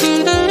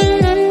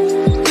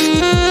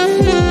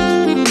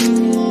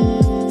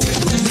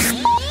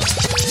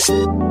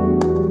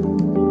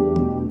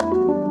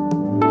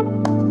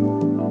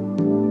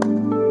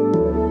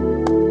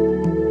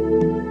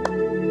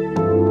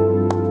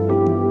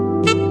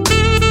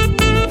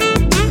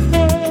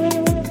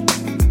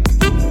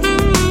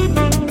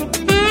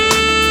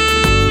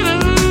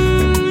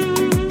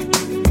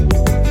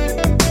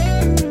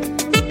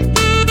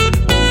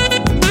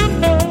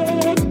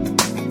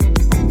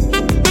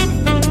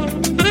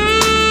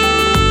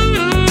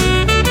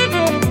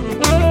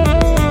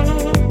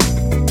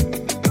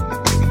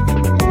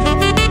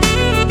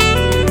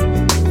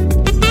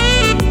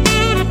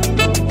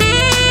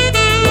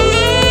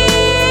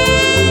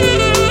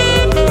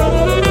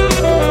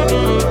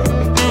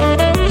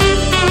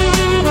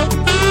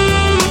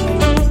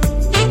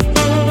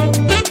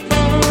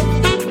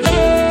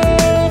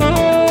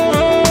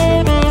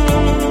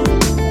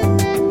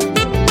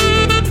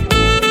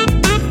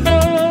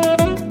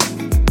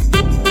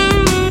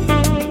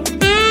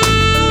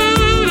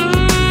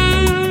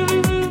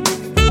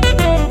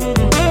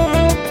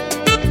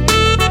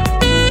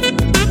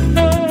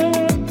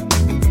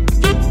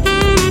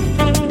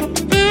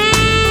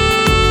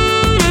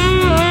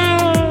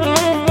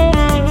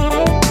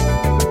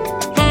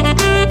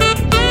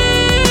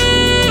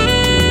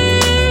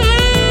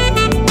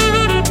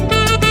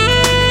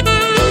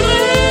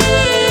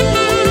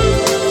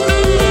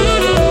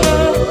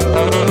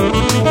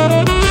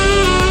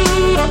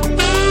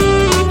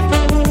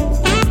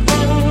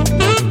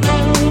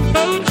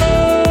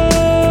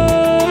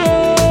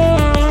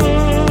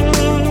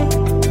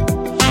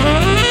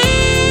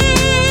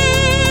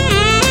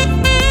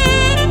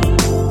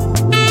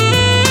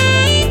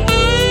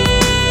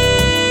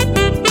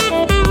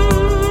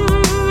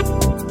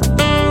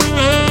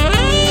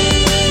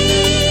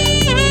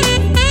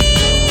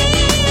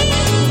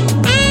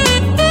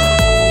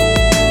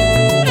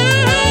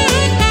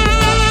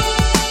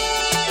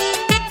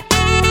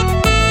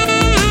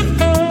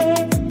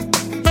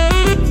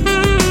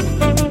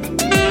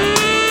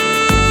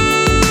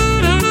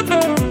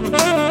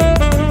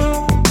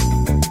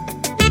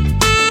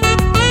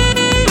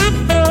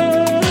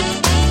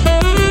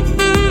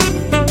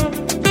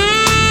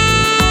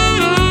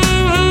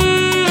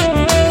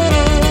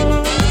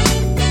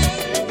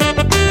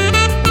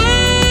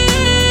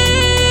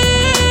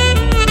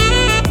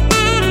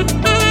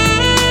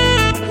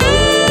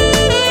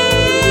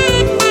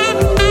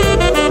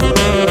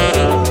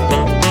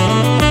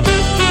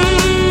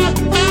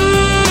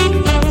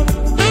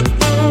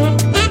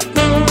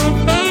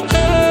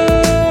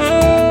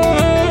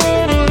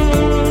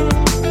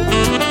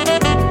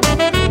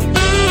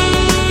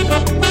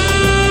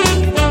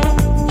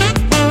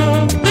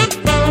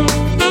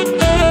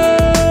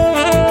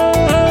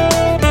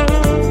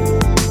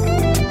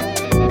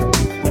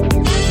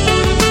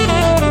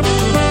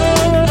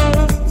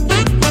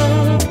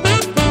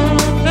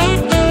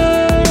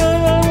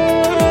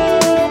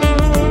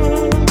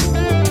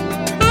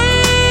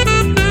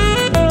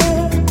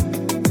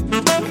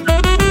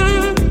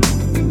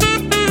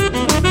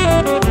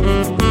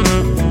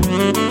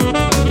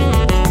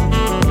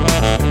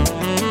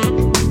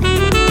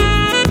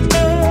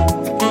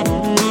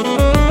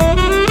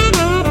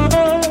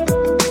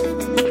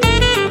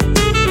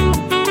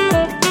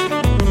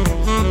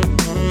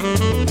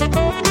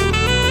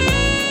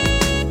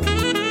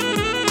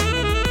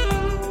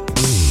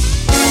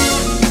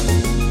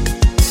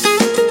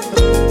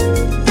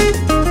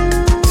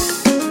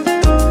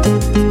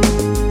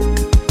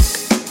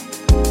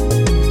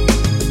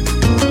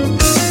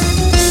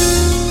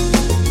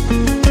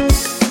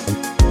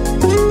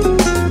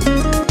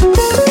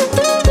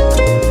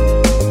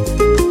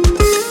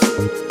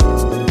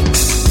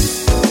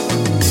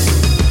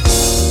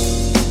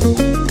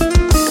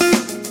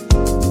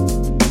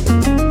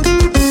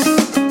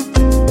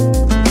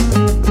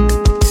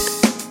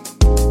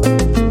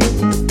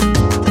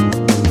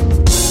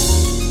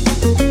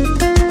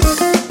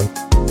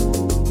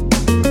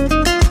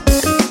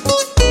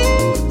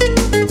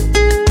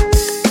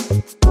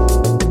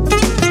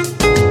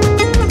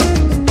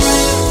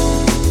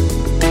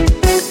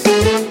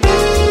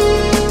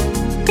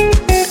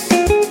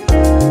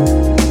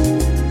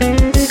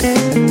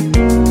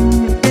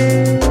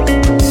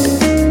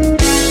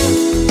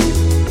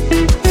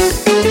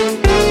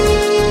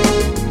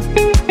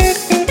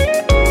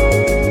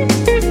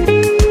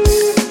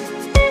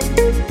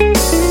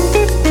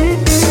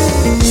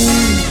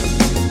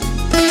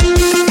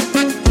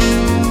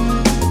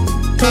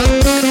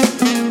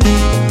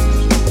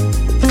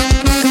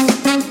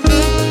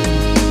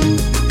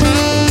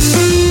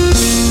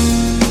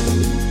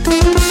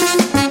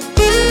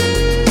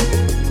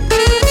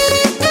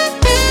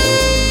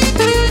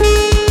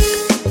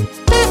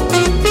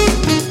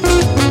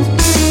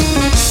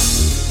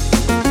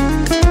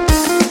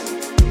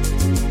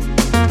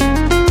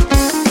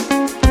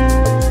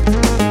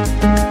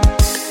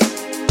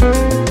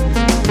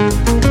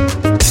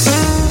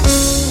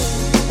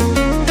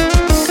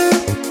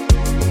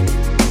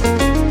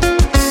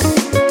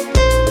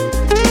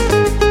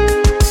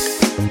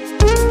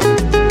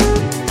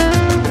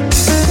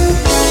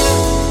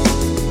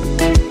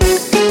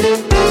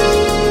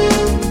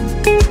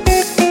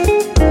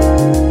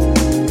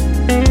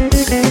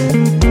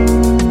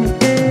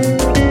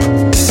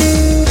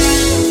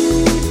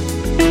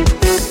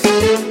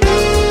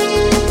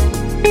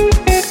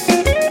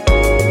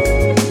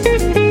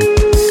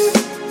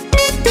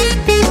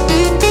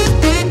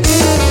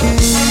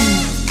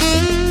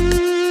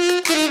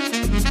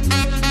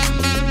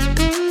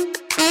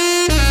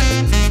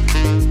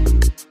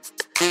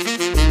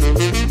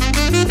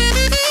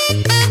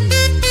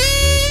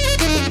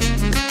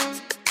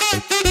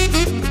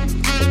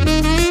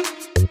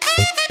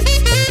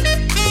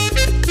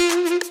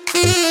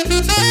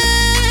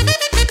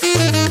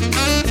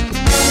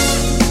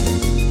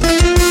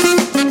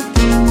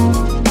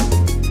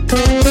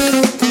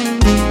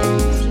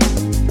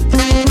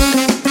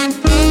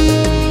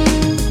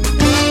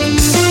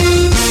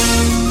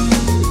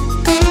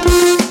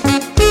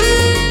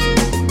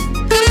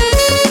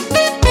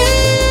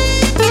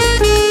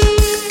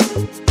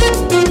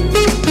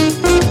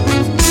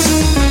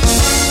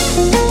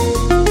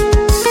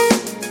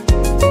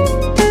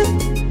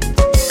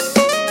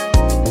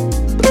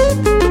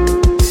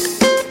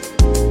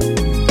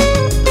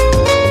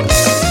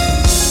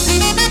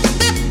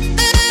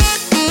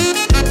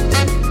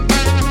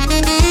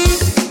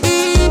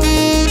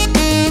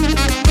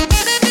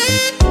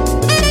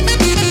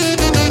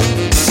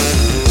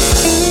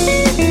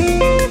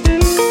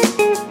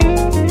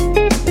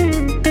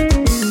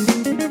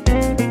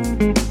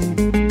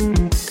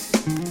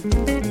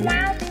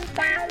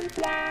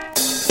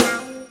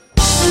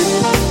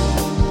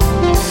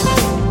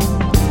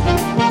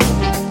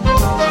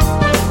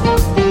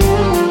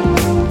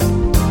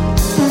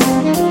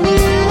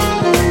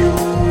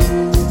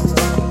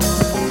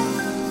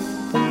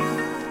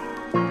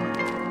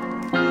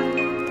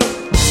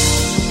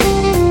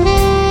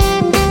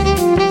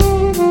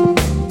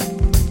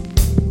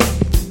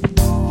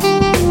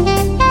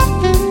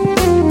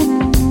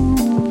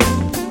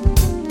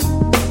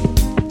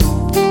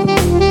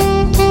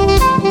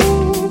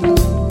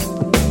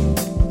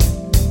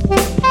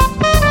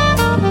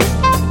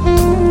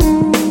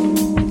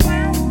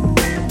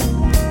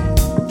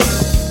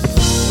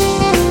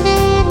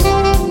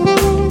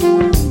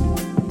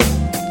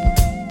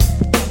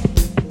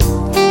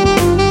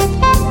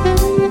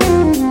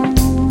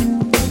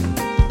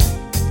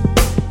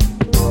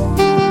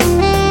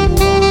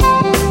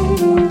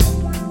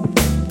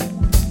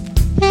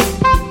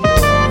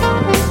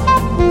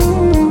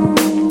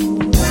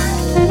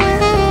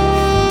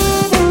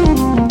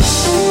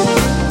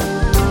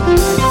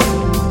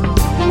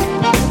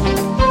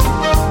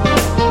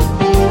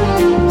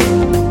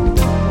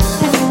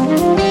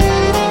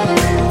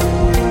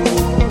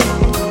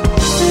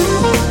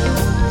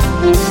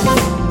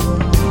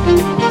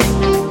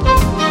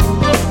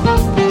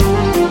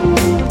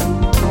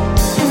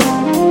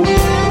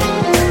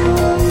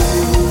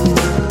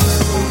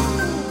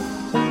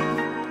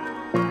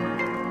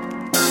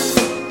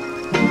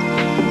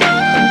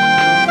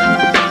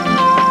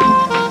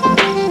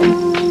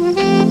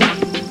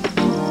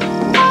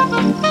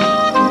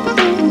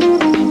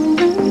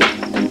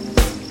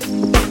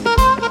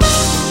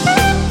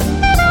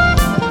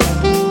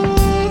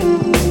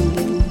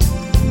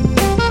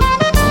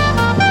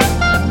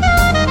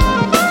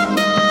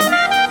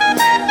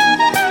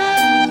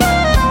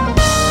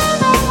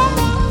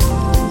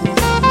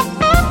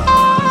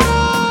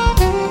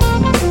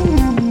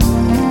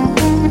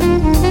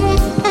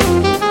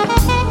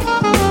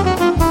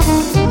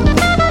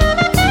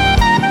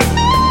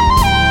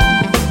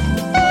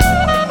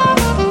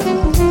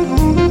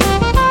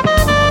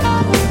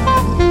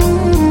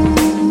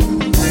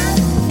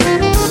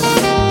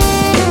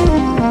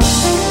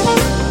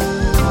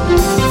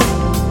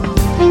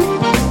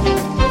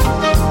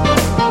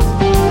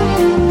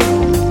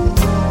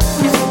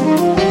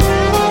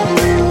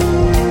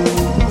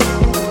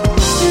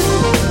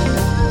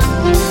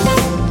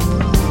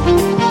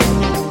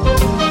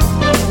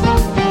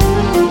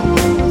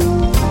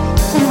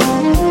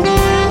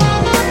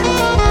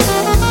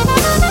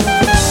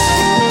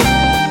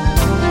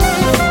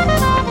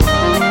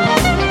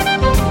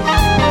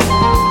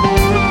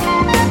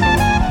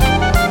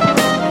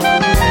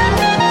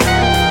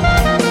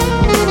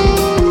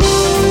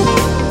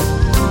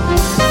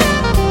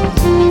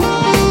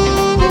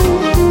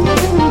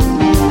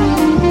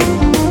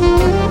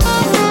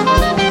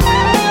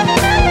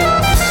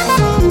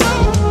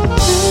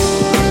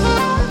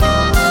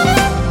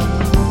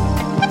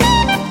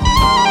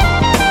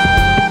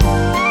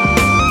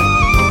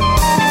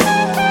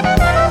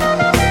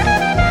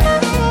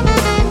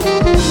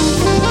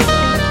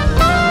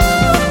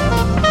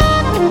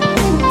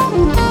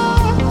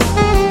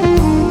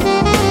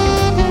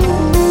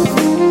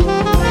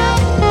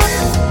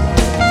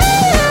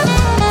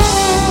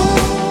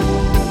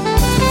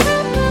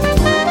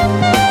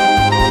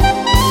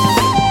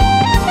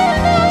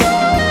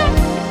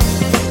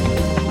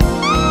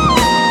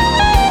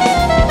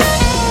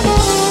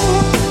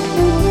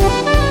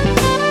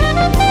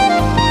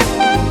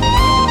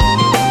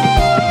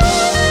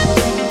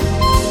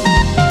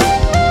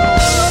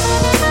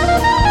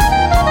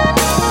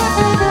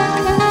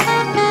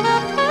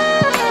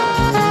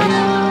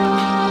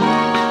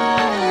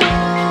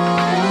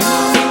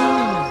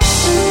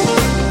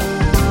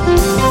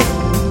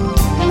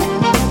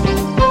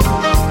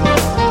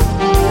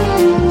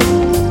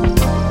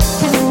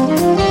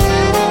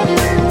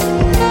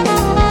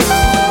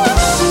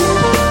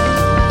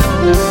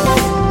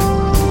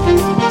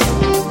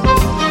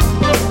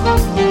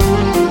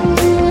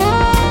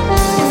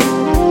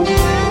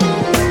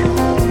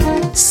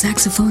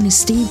 saxophonist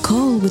Steve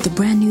Cole with a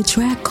brand new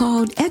track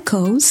called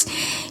Echoes.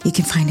 You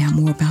can find out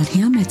more about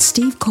him at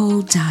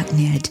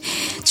stevecole.net.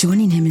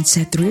 Joining him in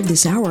set 3 of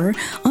this hour,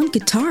 on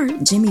guitar,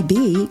 Jimmy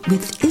B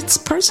with It's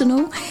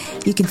Personal.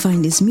 You can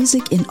find his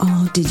music in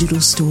all digital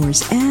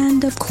stores.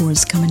 And of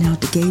course, coming out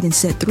the gate in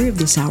set 3 of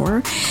this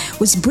hour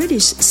was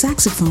British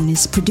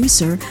saxophonist,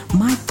 producer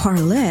Mike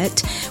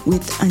Parlett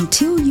with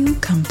Until You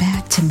Come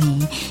Back to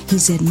Me.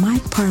 He's at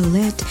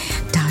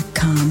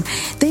MikeParlett.com.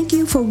 Thank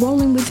you for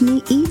rolling with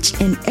me each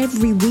and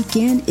every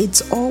weekend.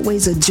 It's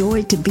always a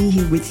joy to be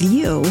here with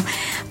you.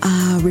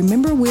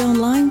 Remember, we're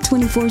online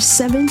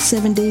 24/7,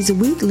 7 days a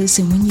week.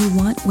 Listen when you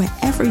want,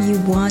 wherever you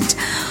want.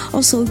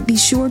 Also, be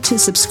sure to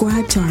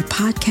subscribe to our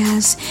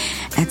podcast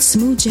at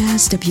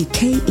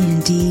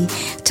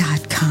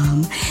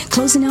smoothjazzwknd.com.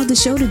 Closing out the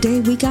show today,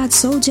 we got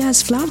soul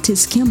jazz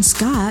flautist Kim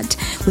Scott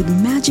with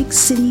Magic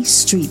City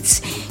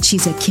Streets.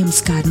 She's at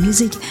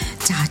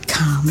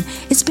kimscottmusic.com.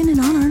 It's been an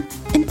honor,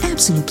 an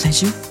absolute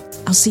pleasure.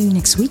 I'll see you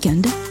next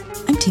weekend.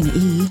 I'm Tina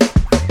E.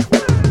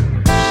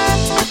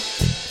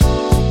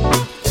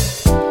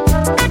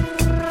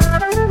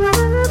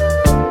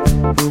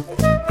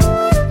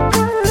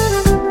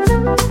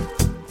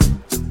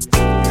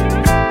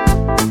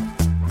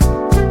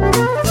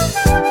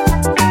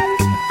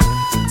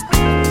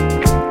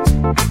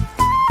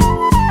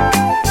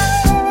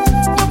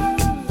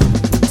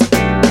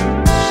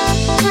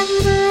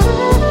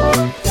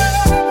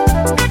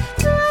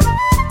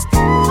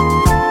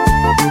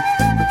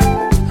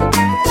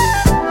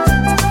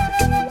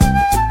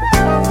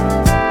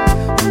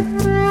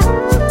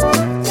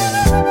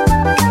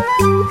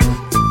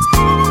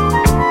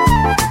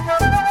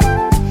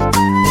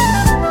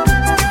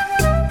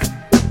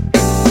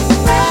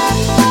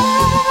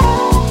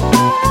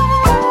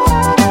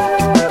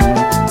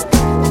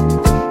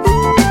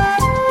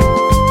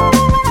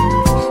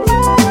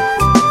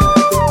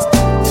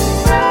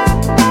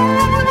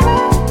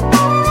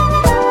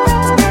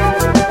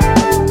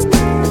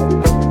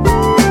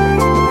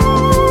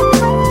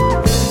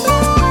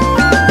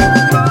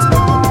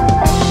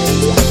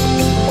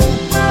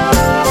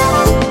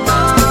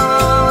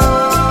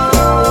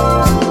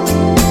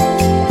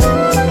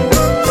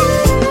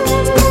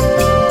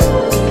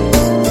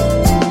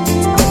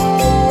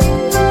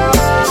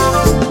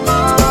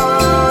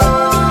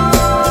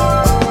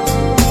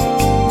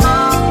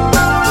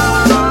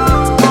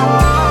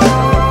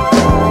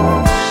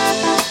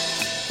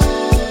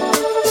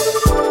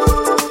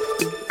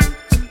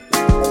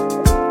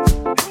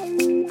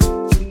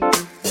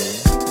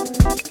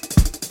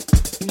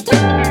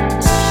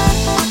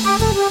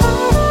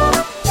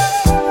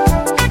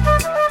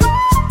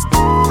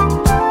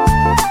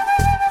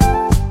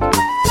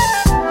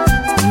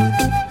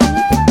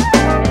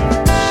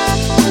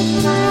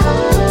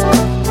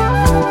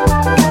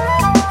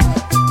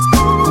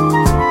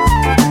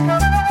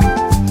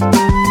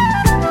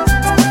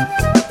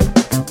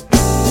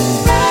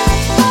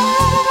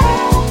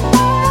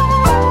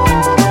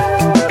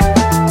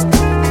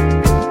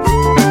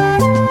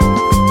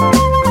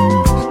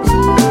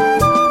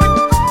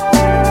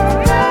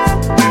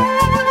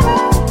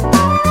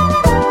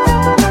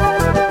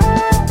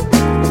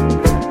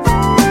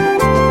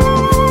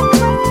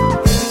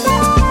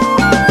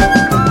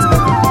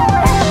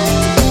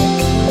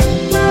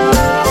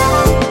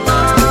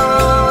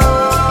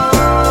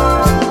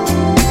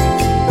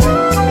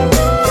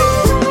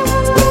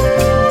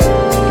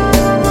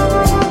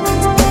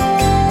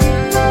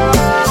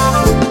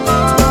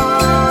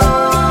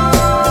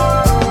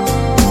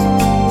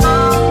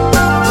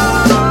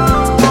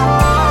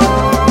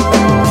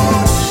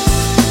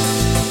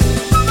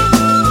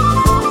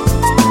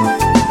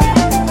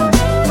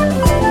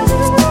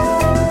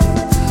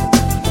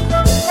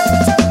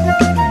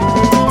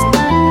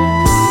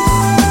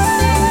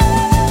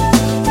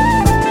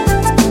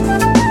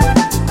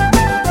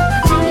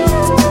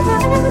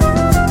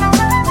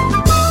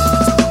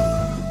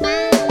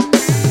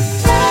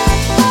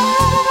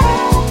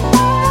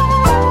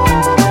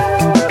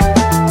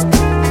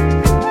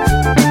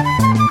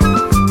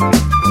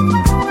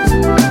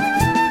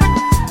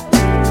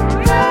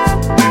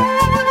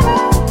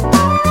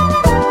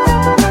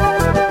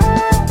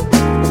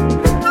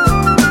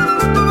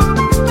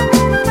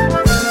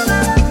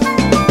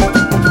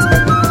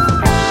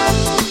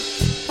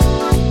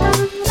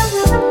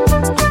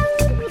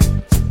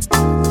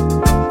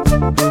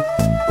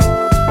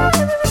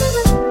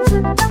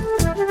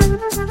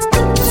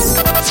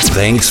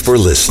 Thanks for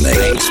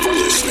listening.